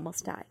this man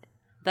almost died.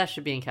 That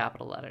should be in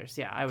capital letters.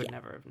 Yeah, I would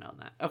never have known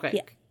that. Okay.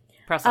 Yeah.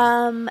 Press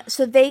on.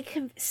 So they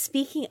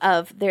speaking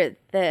of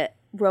the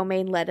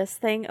romaine lettuce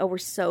thing. Oh, we're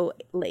so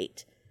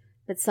late.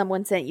 But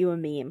someone sent you a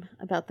meme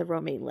about the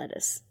romaine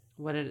lettuce.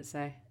 What did it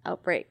say?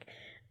 Outbreak.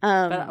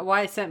 But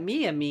why it sent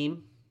me a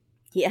meme?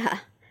 Yeah.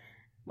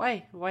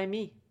 Why? Why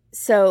me?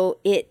 So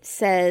it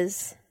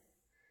says,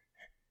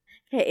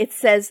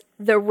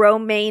 the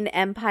Romaine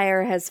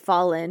Empire has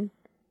fallen.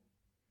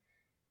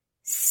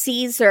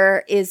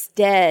 Caesar is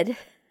dead.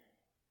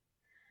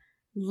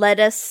 Let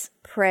us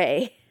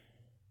pray.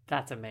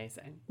 That's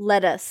amazing.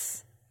 Let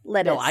us.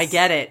 No, I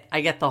get it.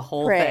 I get the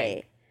whole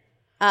thing.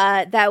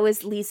 That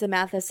was Lisa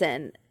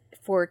Matheson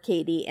for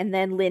Katie. And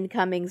then Lynn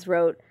Cummings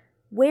wrote,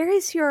 "Where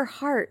is your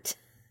heart?"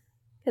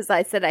 Because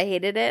I said I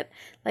hated it.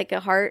 Like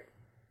a heart,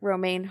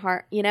 romaine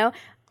heart, you know?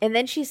 And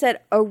then she said,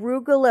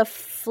 "Arugula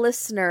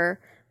Flissner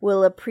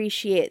will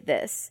appreciate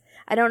this."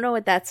 I don't know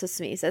what that's supposed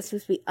to mean. Is that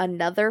supposed to be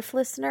another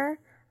Flissner?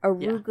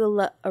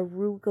 Arugula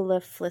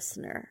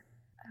Flissner.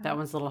 That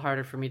one's a little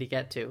harder for me to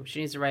get to.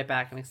 She needs to write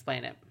back and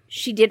explain it.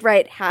 She did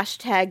write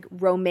hashtag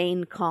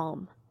Romaine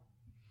calm.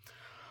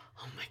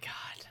 Oh my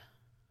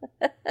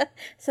God.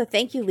 So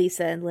thank you,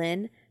 Lisa and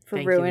Lynn,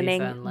 for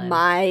ruining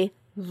my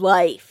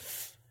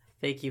life.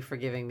 Thank you for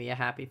giving me a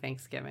happy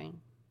Thanksgiving.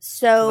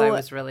 So I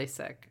was really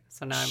sick.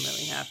 So now I'm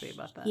really happy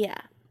about that.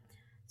 Yeah.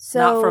 So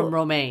not from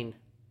romaine.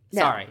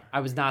 No. Sorry.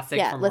 I was not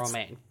sick from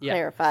romaine. Yeah.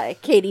 Clarify.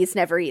 Katie's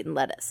never eaten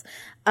lettuce.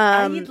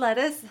 I eat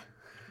lettuce.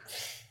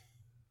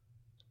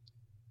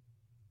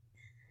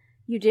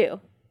 You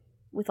do.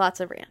 With lots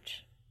of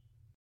ranch.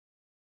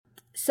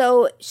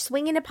 So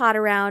swinging a pot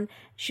around,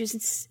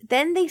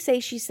 then they say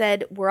she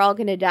said, "We're all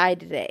going to die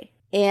today."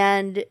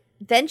 And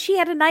then she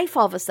had a knife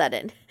all of a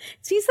sudden.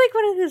 It seems like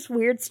one of those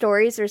weird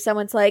stories where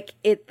someone's like,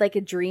 it's like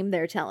a dream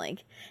they're telling.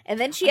 And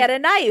then she had a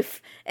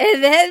knife.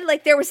 And then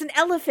like there was an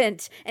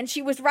elephant and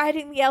she was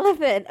riding the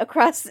elephant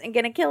across and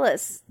going to kill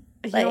us.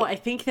 You know, I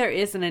think there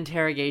is an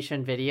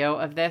interrogation video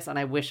of this and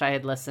I wish I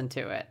had listened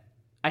to it.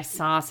 I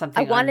saw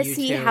something I want to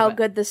see how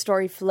good the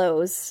story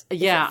flows.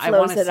 Yeah, I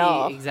want to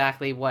see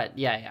exactly what.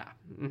 Yeah.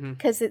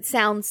 Because it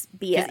sounds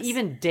BS. Because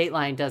even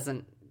Dateline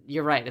doesn't.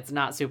 You're right. It's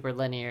not super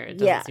linear. It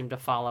doesn't seem to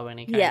follow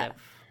any kind of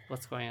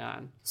what's going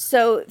on.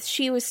 So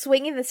she was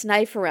swinging this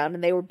knife around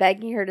and they were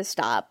begging her to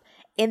stop.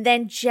 And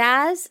then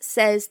Jazz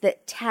says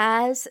that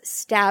Taz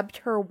stabbed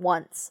her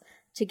once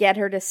to get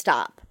her to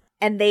stop.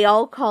 And they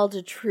all called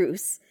a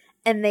truce.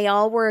 And they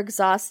all were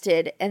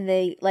exhausted and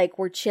they like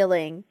were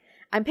chilling.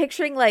 I'm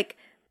picturing like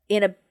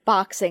in a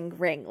boxing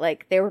ring,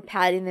 like they were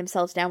patting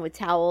themselves down with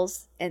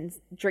towels and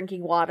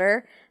drinking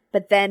water.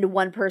 But then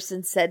one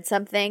person said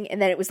something and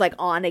then it was like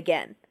on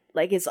again.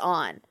 Like it's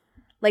on.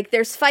 Like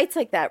there's fights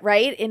like that,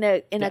 right? In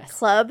a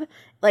club,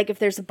 like if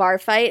there's a bar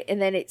fight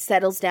and then it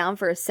settles down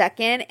for a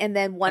second and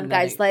then one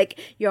guy's like,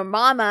 "Your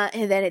mama,"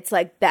 and then it's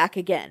like back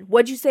again.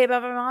 "What'd you say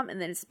about my mom?"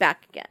 And then it's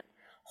back again.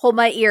 "Hold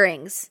my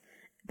earrings."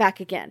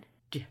 Back again.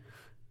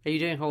 Are you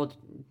doing hold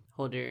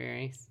your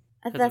earrings?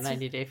 That's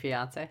 90 Day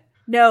Fiancé?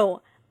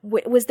 No.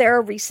 Was there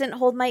a recent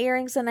Hold My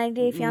Earrings on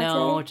 90 Day Fiancé?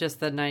 No, just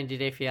the 90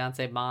 Day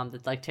Fiancé mom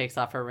that like takes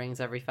off her rings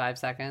every 5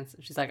 seconds.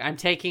 She's like, "I'm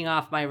taking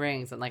off my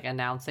rings," and like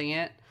announcing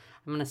it.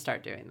 I'm going to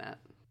start doing that.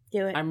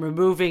 Do it. I'm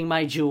removing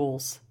my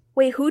jewels.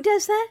 Wait, who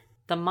does that?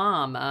 The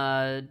mom,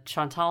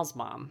 Chantal's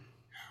mom.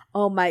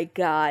 Oh my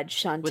God,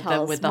 Chantal's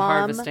mom. With the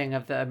harvesting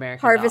of the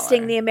American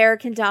harvesting dollar. the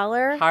American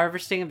dollar?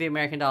 Harvesting of the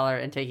American dollar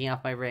and taking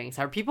off my rings.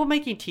 Are people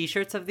making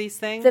t-shirts of these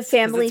things? The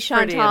family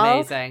Chantal? Pretty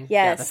amazing.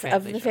 Yes,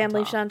 of the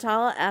family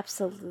Chantal?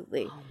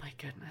 Absolutely. Oh my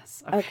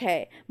goodness.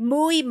 Okay.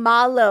 Muy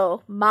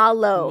malo.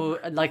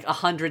 Like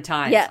 100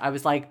 times. Yeah. I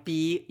was like,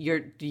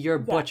 you're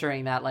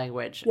butchering that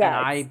language. Yeah,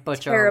 and I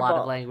butcher a lot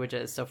of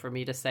languages, so for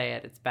me to say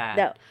it, it's bad.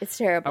 No, it's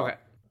terrible. Okay.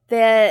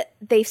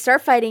 They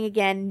start fighting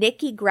again.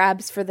 Nikki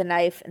grabs for the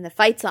knife and the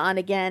fight's on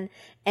again.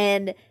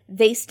 And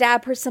they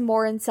stab her some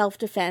more in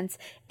self-defense.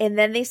 And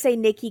then they say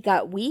Nikki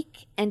got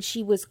weak and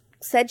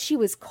said she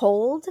was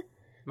cold.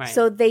 Right.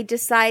 So they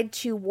decide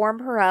to warm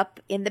her up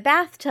in the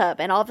bathtub.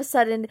 And all of a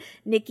sudden,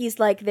 Nikki's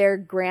like their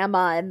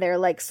grandma and they're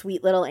like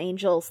sweet little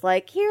angels.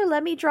 Like, "Here,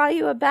 let me draw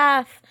you a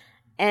bath.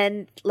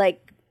 And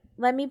like,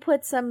 let me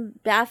put some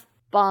bath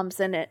bombs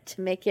in it to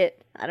make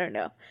it, I don't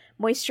know,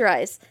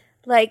 moisturize."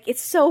 Like,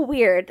 it's so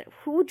weird.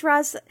 Who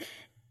draws...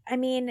 I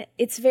mean,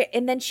 it's very...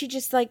 And then she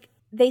just, like...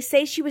 They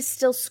say she was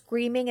still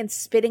screaming and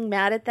spitting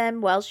mad at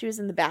them while she was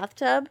in the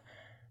bathtub.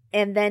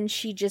 And then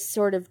she just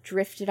sort of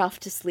drifted off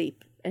to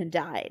sleep and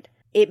died.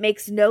 It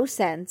makes no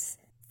sense.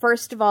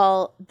 First of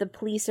all, the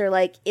police are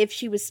like, if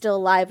she was still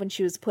alive when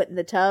she was put in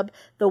the tub,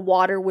 the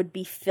water would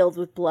be filled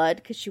with blood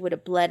because she would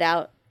have bled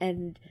out.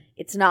 And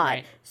it's not.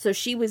 Right. So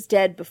she was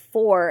dead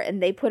before,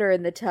 and they put her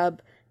in the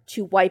tub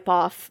to wipe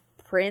off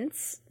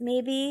prints,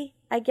 maybe,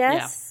 I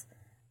guess.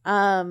 Yeah.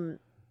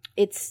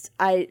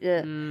 I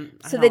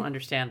don't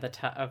understand the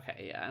tub.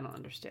 Okay, yeah, I don't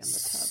understand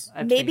the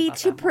tub. Maybe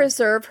to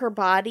preserve her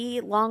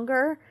body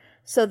longer,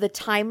 so the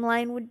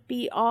timeline would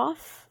be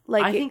off.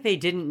 Like I think they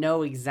didn't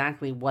know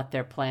exactly what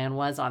their plan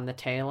was on the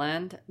tail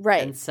end,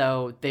 right? And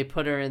so they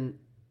put her in.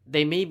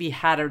 They maybe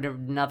had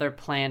another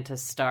plan to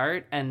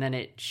start, and then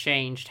it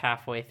changed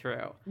halfway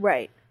through,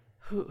 right?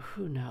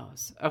 Who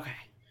knows? Okay.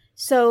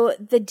 So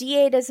the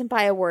DA doesn't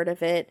buy a word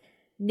of it.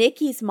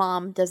 Nikki's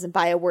mom doesn't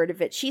buy a word of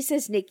it. She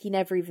says Nikki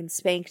never even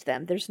spanked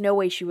them. There's no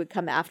way she would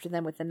come after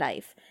them with a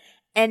knife.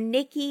 And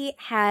Nikki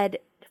had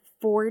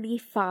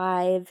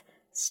 45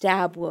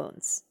 stab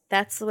wounds.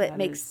 That's what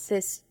makes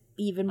this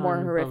even more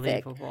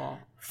horrific.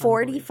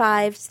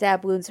 45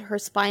 stab wounds. Her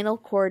spinal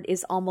cord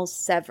is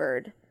almost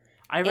severed.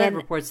 I read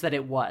reports that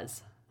it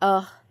was.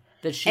 That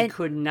she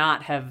could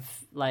not have,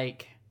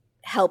 like...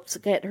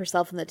 helped get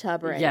herself in the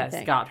tub or anything.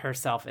 Yes, got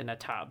herself in a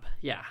tub.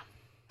 Yeah.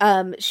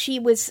 She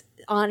was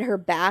on her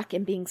back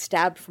and being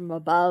stabbed from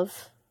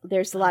above.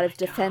 There's a lot of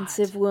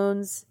defensive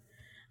wounds.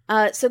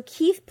 So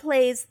Keith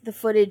plays the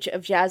footage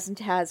of Jazz and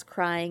Taz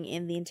crying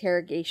in the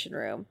interrogation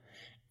room.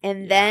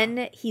 And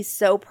then he's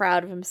so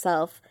proud of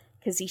himself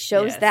because he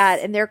shows that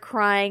and they're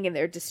crying and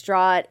they're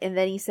distraught. And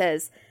then he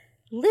says,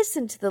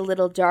 "Listen to the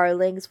little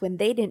darlings when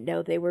they didn't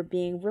know they were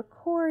being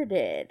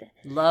recorded."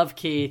 Love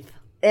Keith.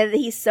 And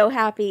he's so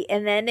happy.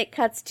 And then it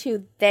cuts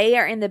to they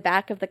are in the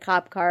back of the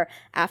cop car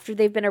after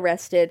they've been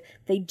arrested.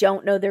 They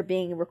don't know they're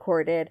being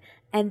recorded.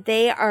 And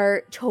they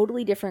are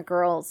totally different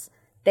girls.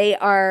 They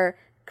are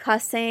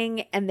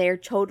cussing and they're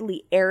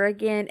totally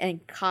arrogant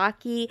and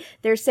cocky.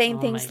 They're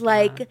saying things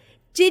like,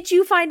 "Did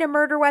you find a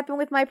murder weapon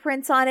with my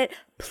prints on it?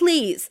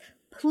 Please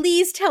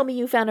Please tell me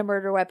you found a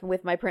murder weapon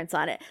with my prints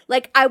on it.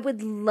 Like, I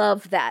would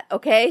love that,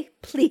 okay?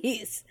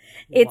 Please.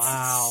 It's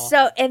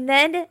so... And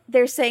then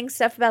they're saying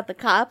stuff about the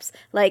cops.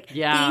 Like,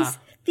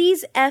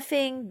 these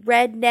effing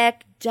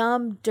redneck,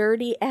 dumb,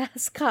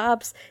 dirty-ass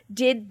cops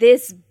did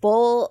this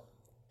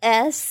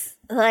bull-s.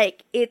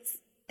 Like,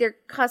 they're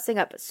cussing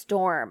up a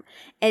storm.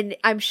 And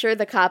I'm sure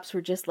the cops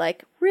were just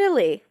like,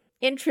 really?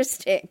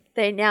 Interesting.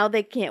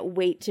 They can't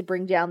wait to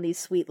bring down these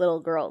sweet little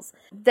girls.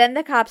 Then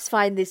the cops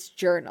find this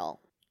journal.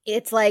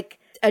 It's like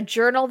a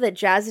journal that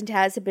Jazz and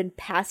Taz have been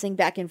passing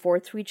back and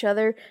forth to each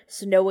other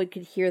so no one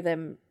could hear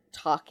them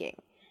talking.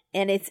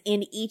 And it's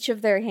in each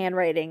of their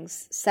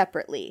handwritings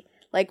separately.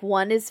 Like,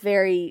 one is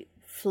very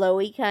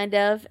flowy, kind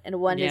of, and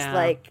one is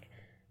like,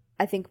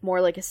 I think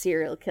more like a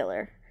serial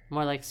killer.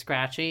 More like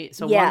scratchy.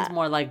 So one's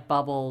more like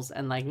bubbles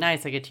and like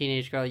nice, like a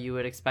teenage girl you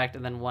would expect,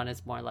 and then one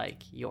is more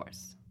like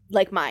yours.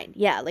 Like mine.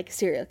 Yeah, like a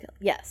serial killer.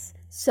 Yes.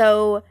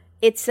 So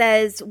it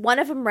says, one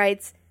of them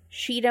writes,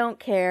 "She don't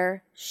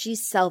care.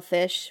 She's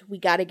selfish. We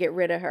got to get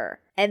rid of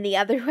her." And the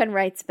other one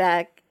writes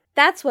back,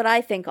 "That's what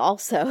I think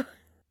also."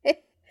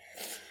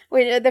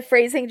 The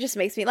phrasing just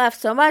makes me laugh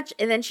so much.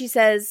 And then she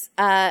says,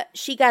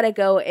 "She got to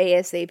go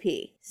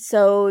ASAP."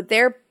 So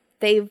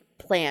they've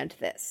planned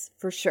this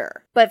for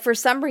sure. But for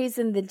some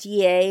reason, the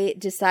DA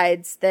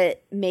decides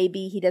that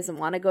maybe he doesn't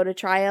want to go to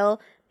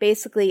trial.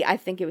 Basically, I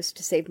think it was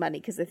to save money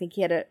because I think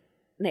he had an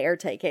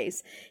airtight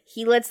case.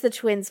 He lets the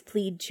twins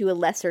plead to a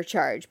lesser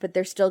charge, but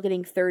they're still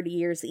getting 30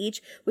 years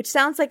each, which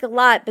sounds like a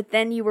lot, but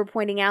then you were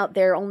pointing out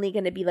they're only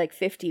going to be like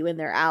 50 when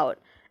they're out,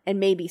 and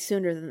maybe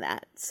sooner than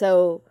that.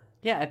 So...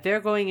 yeah, if they're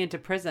going into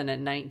prison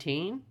at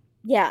 19,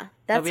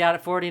 they'll be out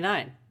at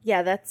 49.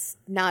 Yeah, that's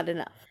not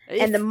enough.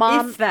 And the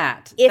mom... If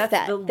that. They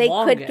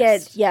longest. could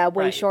get,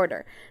 way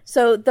shorter.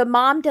 So the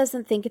mom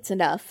doesn't think it's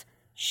enough.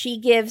 She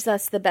gives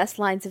us the best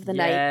lines of the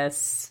night.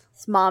 Yes.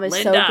 This mom is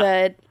so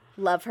good.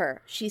 Love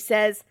her. She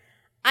says,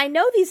 "I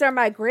know these are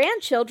my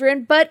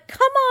grandchildren, but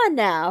come on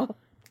now."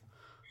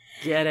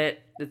 Get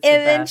it. It's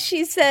and then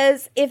she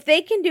says, "If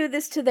they can do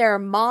this to their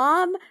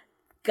mom,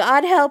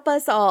 God help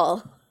us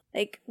all.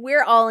 Like,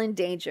 we're all in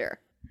danger."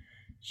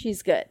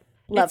 She's good.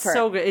 Love her. It's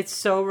so good. It's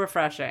so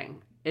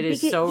refreshing. It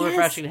is so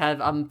refreshing to have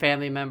a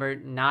family member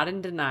not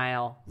in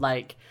denial.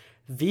 Like,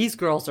 these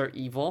girls are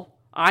evil.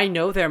 I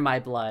know they're my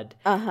blood.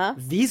 Uh-huh.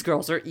 These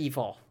girls are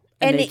evil.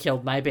 And they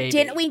killed my baby.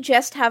 Didn't we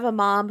just have a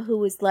mom who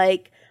was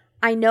like,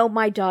 "I know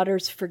my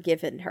daughter's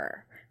forgiven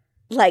her."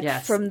 Like,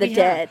 from the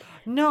dead.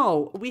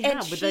 No, we have.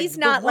 And she's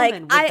not like,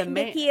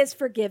 Mickey has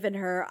forgiven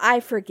her. I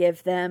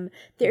forgive them.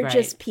 They're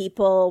just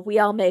people. We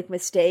all make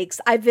mistakes.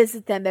 I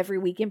visit them every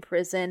week in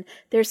prison.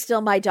 They're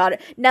still my daughter.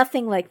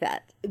 Nothing like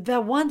that. The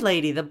one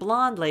lady, the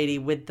blonde lady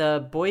with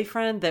the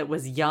boyfriend that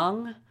was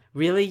young,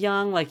 really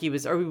young, like he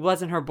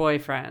wasn't her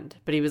boyfriend,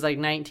 but he was like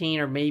 19,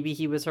 or maybe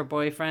he was her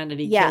boyfriend,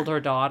 and he killed her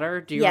daughter.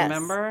 Do you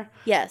remember?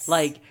 Yes.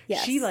 Like,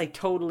 she like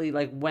totally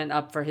like went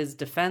up for his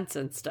defense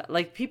and stuff.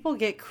 Like, people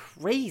get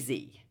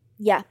crazy.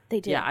 Yeah, they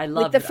do. Yeah, I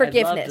love the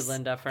forgiveness. I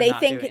Linda for they not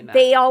think doing that.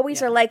 They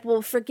always are like,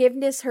 well,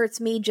 forgiveness hurts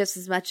me just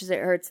as much as it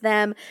hurts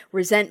them.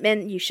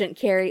 Resentment, you shouldn't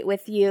carry it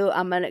with you.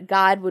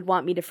 God would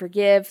want me to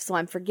forgive, so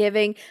I'm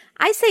forgiving.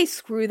 I say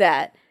screw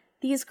that.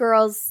 These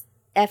girls,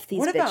 F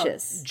these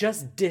bitches. About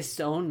just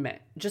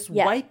disownment? Just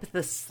wipe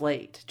the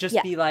slate. Just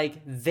be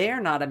like,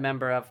 they're not a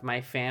member of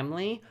my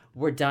family.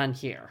 We're done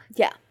here.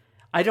 Yeah.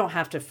 I don't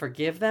have to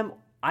forgive them.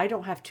 I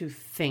don't have to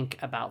think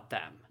about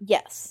them.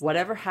 Yes.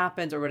 Whatever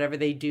happens or whatever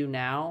they do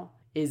now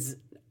is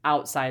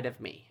outside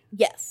of me.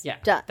 Yes. Yeah.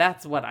 Done.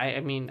 That's what I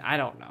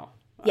don't know.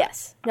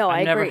 Yes. No,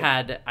 I agree.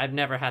 I've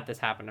never had this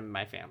happen in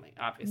my family,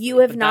 obviously. You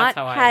have not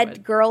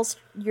had girls,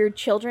 your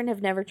children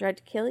have never tried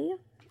to kill you?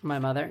 My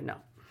mother? No.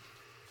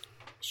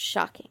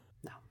 Shocking.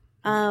 No.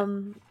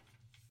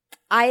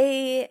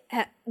 I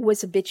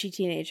was a bitchy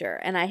teenager,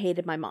 and I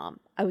hated my mom.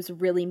 I was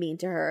really mean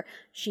to her.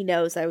 She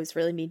knows I was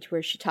really mean to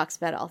her. She talks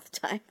about it all the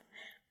time.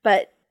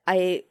 But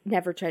I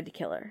never tried to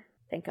kill her.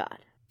 Thank God.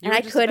 And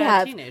I could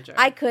have. Teenager.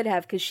 I could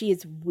have, because she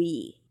is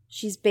wee.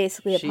 She's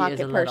basically a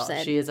pocket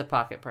person. She is a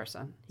pocket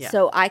person. Yeah.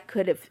 So I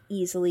could have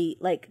easily,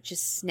 like,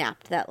 just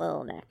snapped that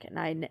little neck, and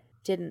I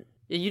didn't.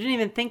 You didn't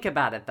even think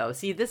about it, though.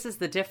 See, this is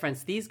the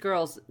difference. These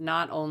girls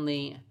not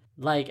only...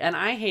 like, and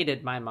I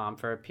hated my mom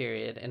for a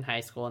period in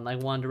high school and,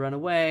 like, wanted to run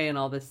away and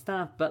all this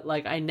stuff. But,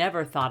 like, I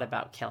never thought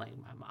about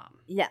killing my mom.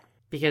 Yeah.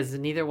 Because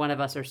neither one of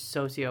us are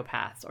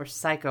sociopaths or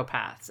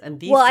psychopaths. And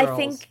these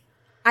girls...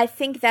 I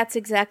think that's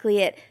exactly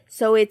it.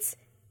 So it's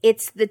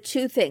the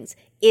two things.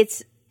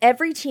 It's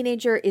every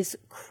teenager is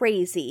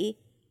crazy,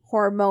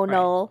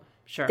 hormonal. Right.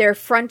 Sure. Their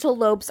frontal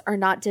lobes are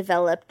not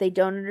developed. They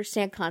don't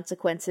understand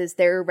consequences.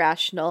 They're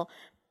irrational.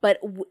 But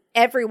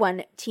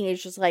everyone,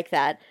 teenagers like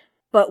that.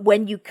 But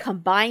when you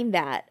combine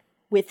that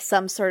with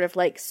some sort of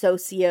like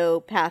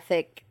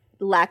sociopathic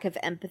lack of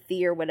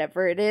empathy or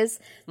whatever it is,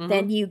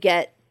 then you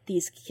get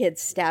these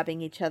kids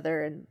stabbing each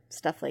other and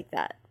stuff like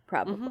that,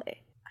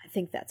 probably. I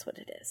think that's what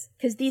it is.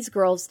 Because these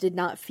girls did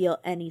not feel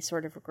any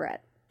sort of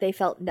regret. They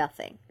felt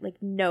nothing. Like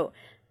no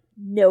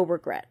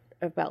regret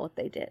about what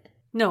they did.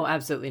 No,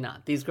 absolutely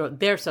not. These girls,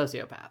 they're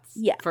sociopaths.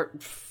 Yeah.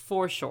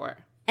 For sure.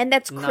 And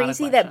that's Not a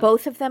crazy that question.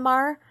 both of them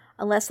are,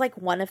 unless like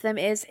one of them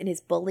is and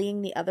is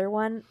bullying the other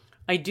one.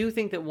 I do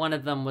think that one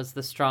of them was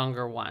the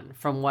stronger one.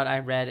 From what I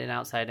read in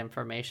outside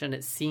information,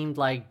 it seemed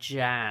like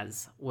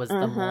Jazz was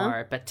the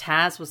more, but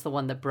Taz was the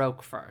one that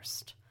broke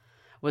first.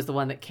 Was the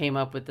one that came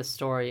up with the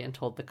story and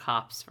told the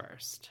cops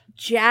first.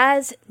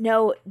 Jazz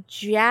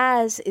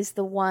is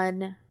the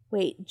one.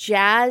 Wait,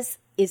 Jazz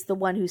is the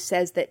one who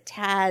says that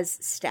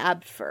Taz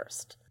stabbed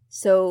first.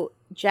 So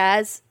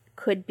Jazz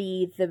could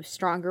be the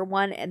stronger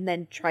one and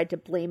then tried to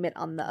blame it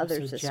on the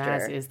other sister.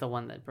 Jazz is the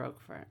one that broke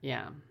first.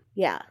 Yeah.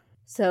 Yeah.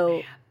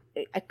 So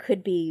I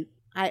could be.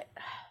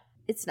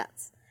 It's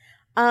nuts.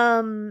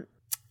 And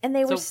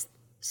they were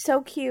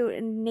so cute,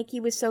 and Nikki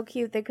was so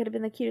cute. They could have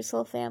been the cutest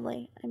little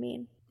family. I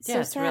mean,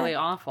 it's really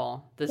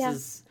awful. This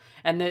is,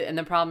 and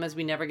the problem is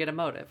we never get a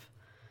motive.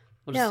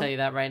 We'll just tell you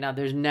that right now.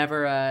 There's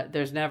never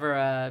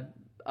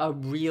a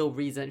real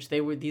reason.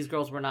 These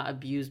girls were not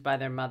abused by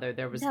their mother.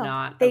 There was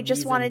not. They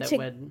just wanted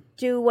to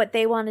do what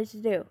they wanted to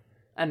do,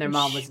 and their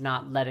mom was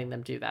not letting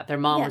them do that. Their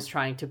mom was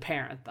trying to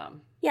parent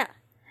them. Yeah,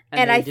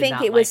 and I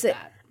think it was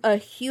a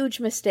huge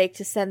mistake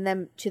to send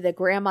them to the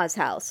grandma's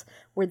house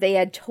where they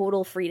had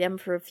total freedom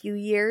for a few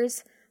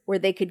years, where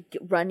they could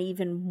run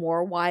even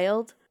more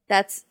wild.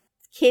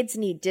 Kids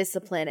need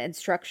discipline and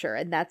structure,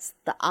 and that's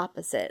the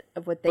opposite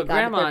of what they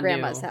got at their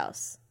grandma's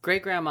house.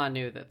 Great grandma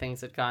knew that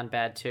things had gone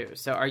bad too.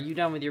 So are you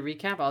done with your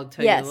recap? I'll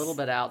tell you a little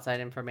bit of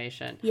outside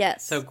information.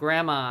 Yes. So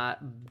grandma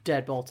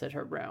deadbolted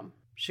her room.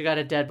 She got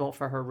a deadbolt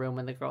for her room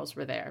when the girls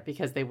were there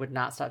because they would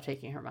not stop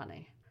taking her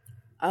money.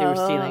 They were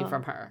stealing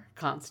from her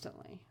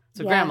constantly.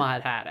 So grandma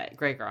had it.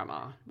 Great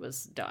grandma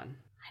was done.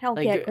 I don't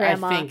get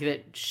grandma. I think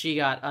that she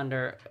got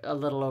a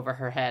little over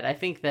her head. I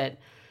think that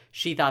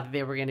she thought that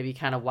they were going to be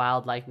kind of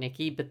wild like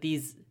Nikki, but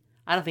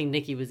I don't think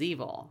Nikki was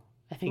evil.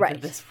 I think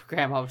that this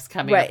grandma was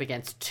coming up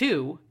against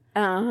two,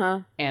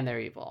 and they're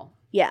evil.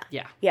 Yeah.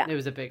 It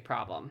was a big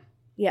problem.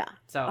 Yeah.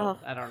 So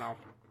I don't know.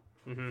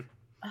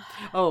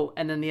 Mm-hmm.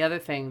 And then the other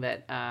thing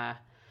that,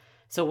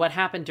 so what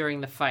happened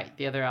during the fight?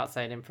 The other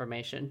outside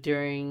information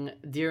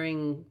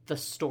during the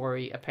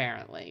story,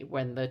 apparently,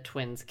 when the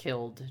twins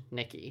killed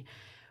Nikki,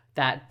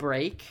 that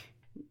break,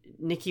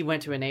 Nikki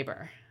went to a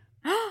neighbor.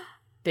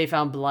 They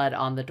found blood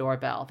on the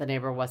doorbell. The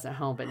neighbor wasn't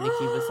home, but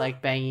Nikki was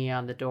like banging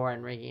on the door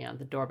and ringing on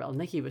the doorbell.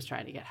 Nikki was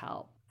trying to get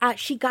help.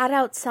 She got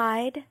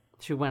outside.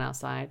 She went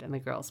outside, and the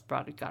girls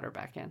got her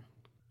back in.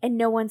 And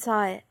no one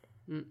saw it.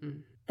 Mm-mm.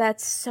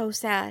 That's so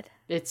sad.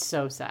 It's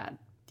so sad.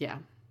 Yeah,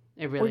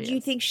 it really is. Or do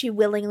you think she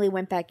willingly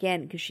went back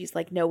in because she's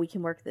like, no, we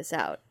can work this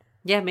out?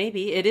 Yeah,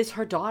 maybe. It is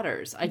her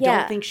daughters. I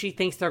don't think she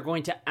thinks they're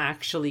going to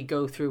actually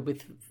go through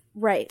with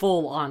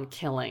full-on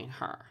killing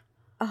her.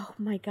 Oh,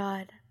 my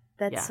God.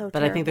 That's so terrible.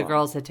 But I think the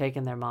girls had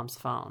taken their mom's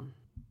phone.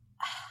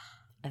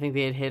 I think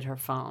they had hid her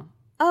phone.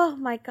 Oh,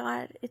 my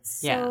God. It's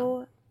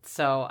so... Yeah.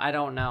 So, I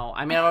don't know.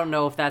 I mean, I don't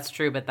know if that's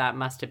true, but that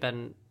must have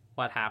been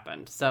what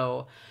happened.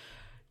 So,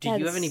 do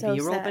you have any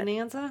B-roll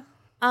bonanza?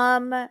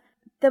 The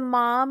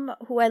mom,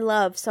 who I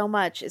love so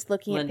much, is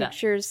looking Linda. at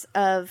pictures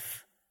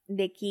of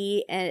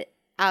Nikki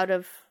out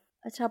of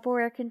a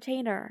Tupperware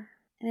container.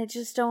 And I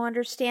just don't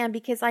understand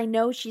because I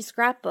know she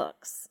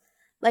scrapbooks.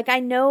 Like,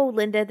 I know,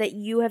 Linda, that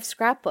you have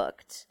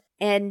scrapbooked.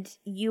 And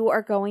you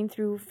are going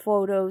through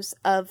photos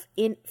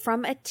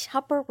from a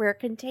Tupperware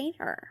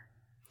container.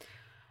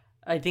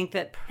 I think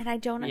that... And I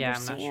don't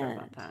understand. I'm not sure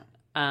about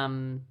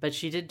that. But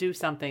she did do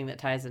something that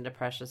ties into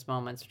precious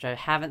moments, which I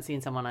haven't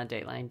seen someone on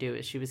Dateline do,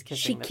 is she was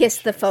kissing the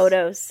kissed pictures. The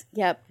photos.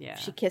 Yep. Yeah.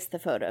 She kissed the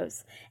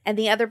photos. And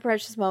the other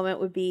precious moment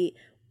would be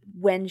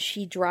when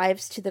she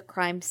drives to the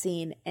crime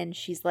scene and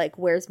she's like,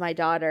 where's my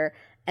daughter?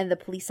 And the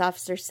police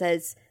officer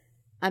says,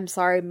 I'm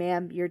sorry,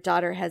 ma'am, your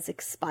daughter has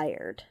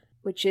expired.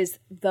 Which is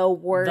the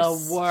worst.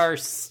 The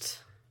worst.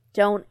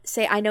 Don't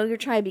say, I know you're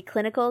trying to be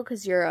clinical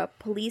because you're a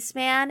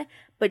policeman,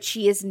 but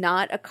she is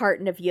not a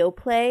carton of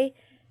Yoplait.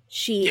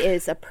 She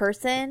is a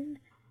person,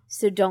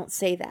 so don't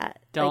say that.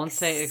 Don't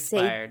say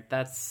expired.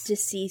 That's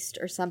deceased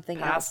or something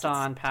passed else.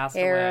 on, passed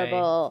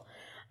terrible.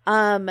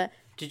 away.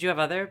 Did you have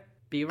other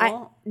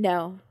B-roll?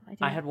 No, I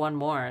didn't. I had one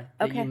more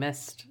that you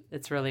missed.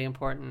 It's really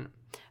important.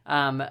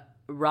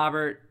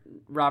 Robert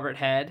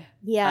Head.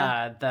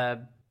 Yeah.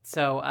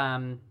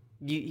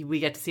 We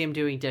get to see him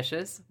doing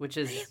dishes, which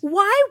is...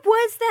 Why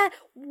was that?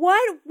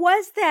 What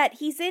was that?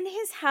 He's in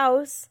his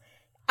house.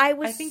 I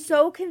was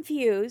so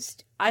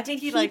confused. I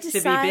think he likes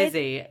to be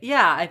busy.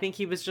 Yeah, I think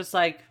he was just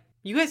like,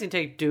 you guys can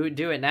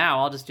do it now.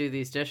 I'll just do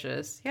these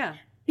dishes. Yeah.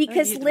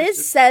 Because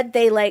Liz said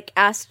they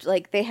asked,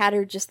 they had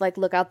her just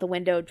look out the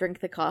window,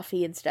 drink the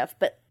coffee and stuff.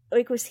 But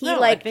was he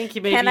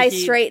can I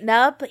straighten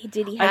up?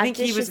 Did he have I think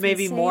he was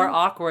maybe insane? more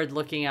awkward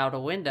looking out a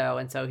window.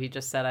 And so he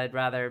just said, I'd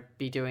rather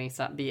be doing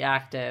something, be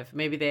active.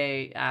 Maybe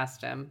they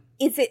asked him.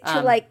 Is it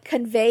to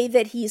convey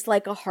that he's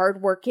a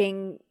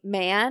hardworking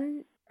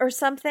man or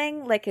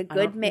something? Like a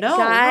good guy?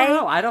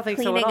 No, I don't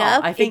think so at all.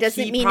 Up? I think it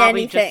doesn't mean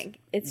anything.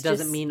 It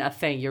doesn't mean a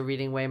thing. You're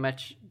reading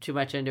too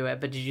much into it.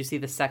 But did you see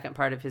the second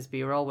part of his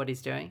B-roll, what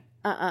he's doing?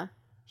 Uh-uh.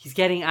 He's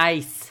getting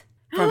ice.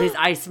 from his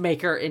ice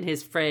maker in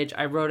his fridge.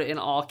 I wrote it in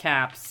all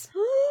caps.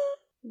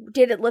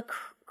 Did it look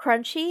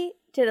crunchy?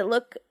 Did it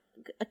look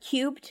a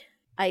cubed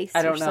ice?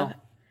 I don't know.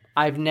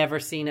 I've never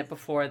seen it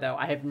before, though.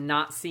 I have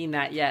not seen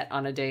that yet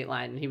on a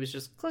Dateline. And he was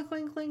just clink,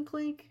 clink, clink,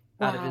 clink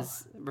out of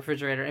his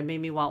refrigerator. It made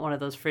me want one of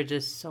those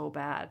fridges so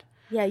bad.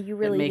 Yeah, you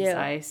really do. It makes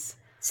ice.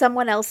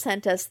 Someone else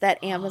sent us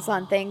that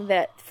Amazon thing,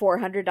 that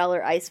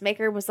 $400 ice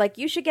maker, was like,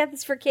 you should get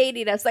this for Katie.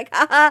 And I was like,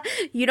 haha,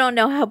 you don't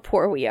know how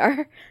poor we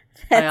are.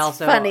 That's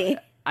funny.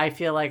 I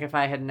feel like if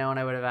I had known,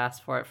 I would have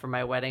asked for it for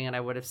my wedding, and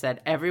I would have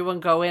said, everyone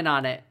go in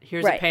on it.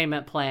 Here's a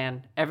payment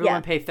plan.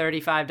 Everyone pay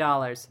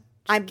 $35.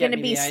 I'm going to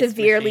be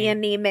severely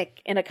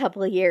anemic in a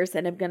couple of years,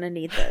 and I'm going to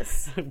need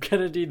this. I'm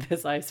going to need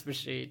this ice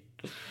machine.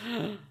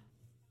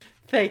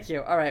 Thank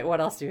you. All right, what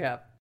else do you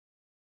have?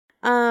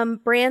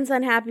 Brand's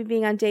unhappy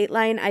being on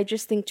Dateline. I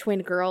just think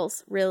twin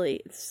girls,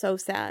 really, it's so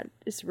sad.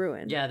 It's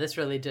ruined. Yeah, this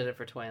really did it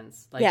for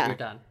twins. Like, you're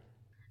done.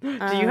 Do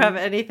you have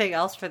anything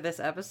else for this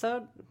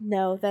episode?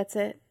 No, that's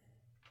it.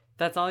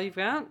 That's all you've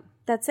got?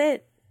 That's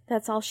it.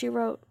 That's all she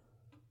wrote.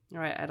 All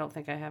right, I don't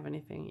think I have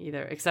anything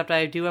either, except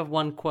I do have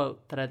one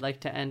quote that I'd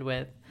like to end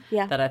with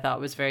that I thought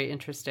was very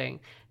interesting.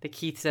 That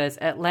Keith says,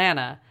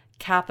 Atlanta,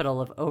 capital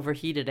of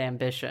overheated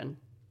ambition.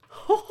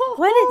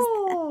 What is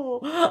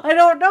that? I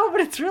don't know,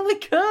 but it's really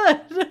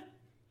good.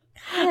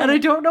 And I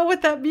don't know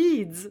what that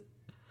means.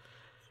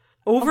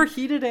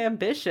 Overheated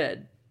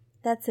ambition.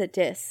 That's a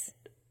diss.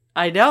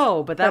 I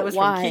know, but that was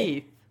why? From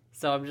Keith.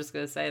 So I'm just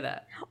going to say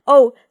that.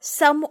 Oh,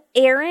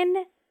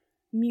 Aaron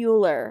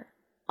Mueller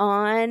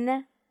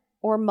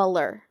or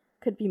Mueller,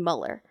 could be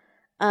Mueller,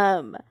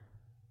 on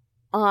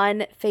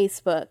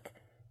Facebook,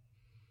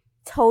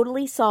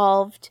 totally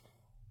solved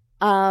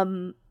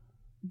the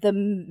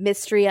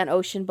mystery on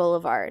Ocean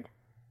Boulevard.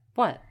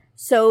 What?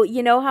 So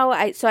you know how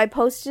I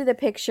posted a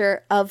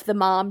picture of the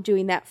mom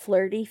doing that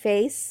flirty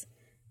face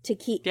to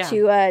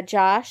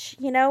Josh,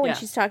 when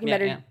she's talking about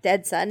her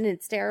dead son, and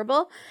it's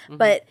terrible.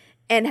 Mm-hmm.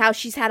 And how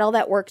she's had all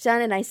that work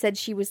done, and I said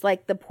she was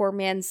like the poor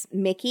man's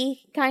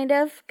Mickey, kind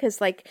of, because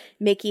like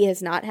Mickey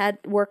has not had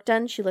work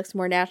done. She looks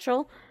more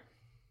natural.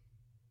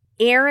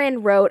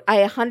 Aaron wrote, I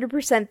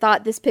 100%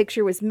 thought this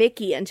picture was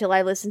Mickey until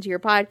I listened to your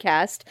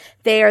podcast.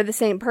 They are the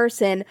same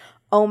person.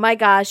 Oh my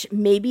gosh,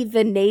 maybe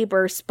the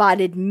neighbor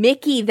spotted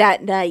Mickey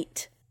that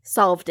night.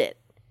 Solved it.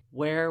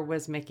 Where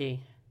was Mickey?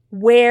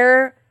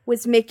 Where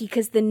was Mickey?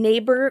 Because the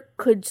neighbor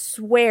could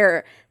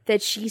swear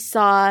that she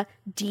saw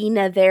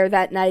Dina there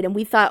that night, and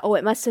we thought,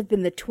 it must have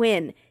been the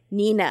twin,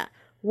 Nina.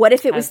 What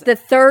if it was the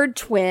third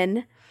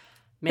twin,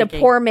 Mickey. The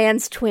poor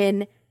man's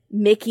twin,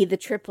 Mickey, the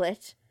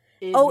triplet?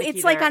 Mickey,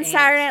 it's like on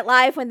Saturday Night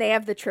Live when they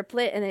have the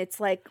triplet, and it's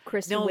like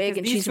Kristen Wiig,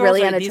 and she's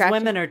really unattractive.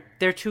 These women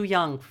they're too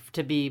young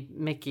to be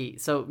Mickey,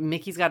 so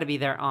Mickey's got to be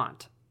their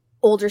aunt.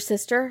 Older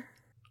sister?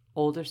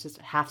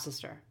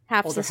 Half-sister.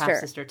 Half-sister. Older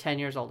half-sister, 10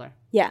 years older.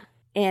 Yeah,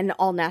 and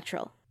all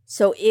natural.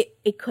 So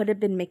it could have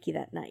been Mickey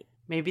that night.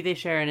 Maybe they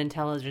share an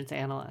intelligence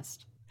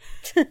analyst.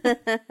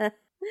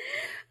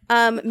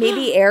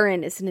 Maybe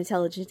Aaron is an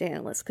intelligence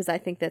analyst, because I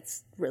think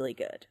that's really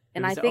good.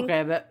 And I think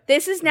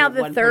this is now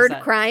the 1%. Third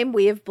crime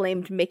we have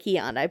blamed Mickey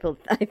on, I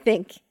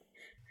think.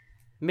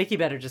 Mickey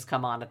better just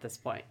come on at this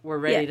point. We're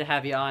ready to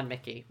have you on,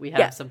 Mickey. We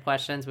have some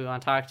questions. We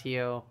want to talk to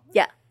you.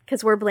 Yeah,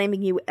 because we're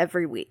blaming you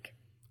every week.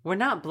 We're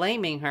not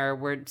blaming her.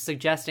 We're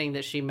suggesting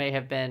that she may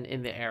have been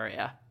in the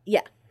area.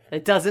 Yeah.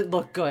 It doesn't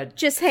look good.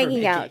 Just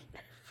hanging out.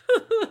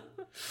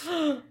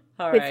 All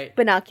with right.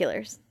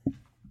 Binoculars.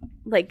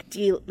 Like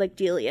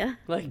Delia.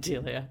 Like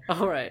Delia.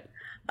 All right.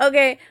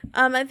 Okay.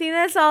 I think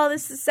that's all.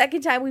 This is the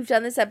second time we've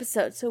done this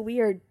episode, so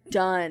we are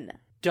done.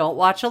 Don't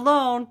watch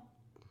alone.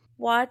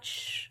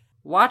 Watch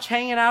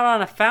hanging out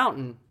on a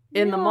fountain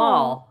in the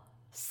mall.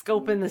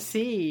 Scoping the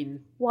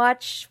scene.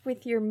 Watch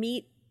with your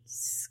meat.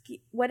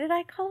 What did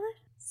I call it?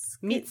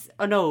 Meat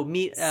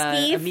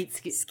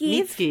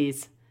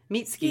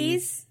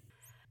skis.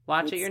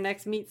 Watch at your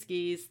next meat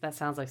skis. That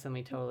sounds like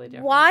something totally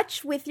different.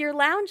 Watch with your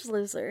lounge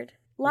lizard.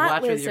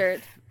 Watch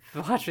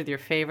with your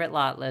favorite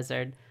lot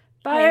lizard.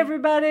 Bye,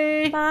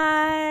 everybody.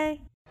 Bye.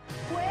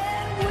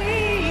 When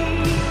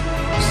we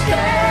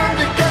stand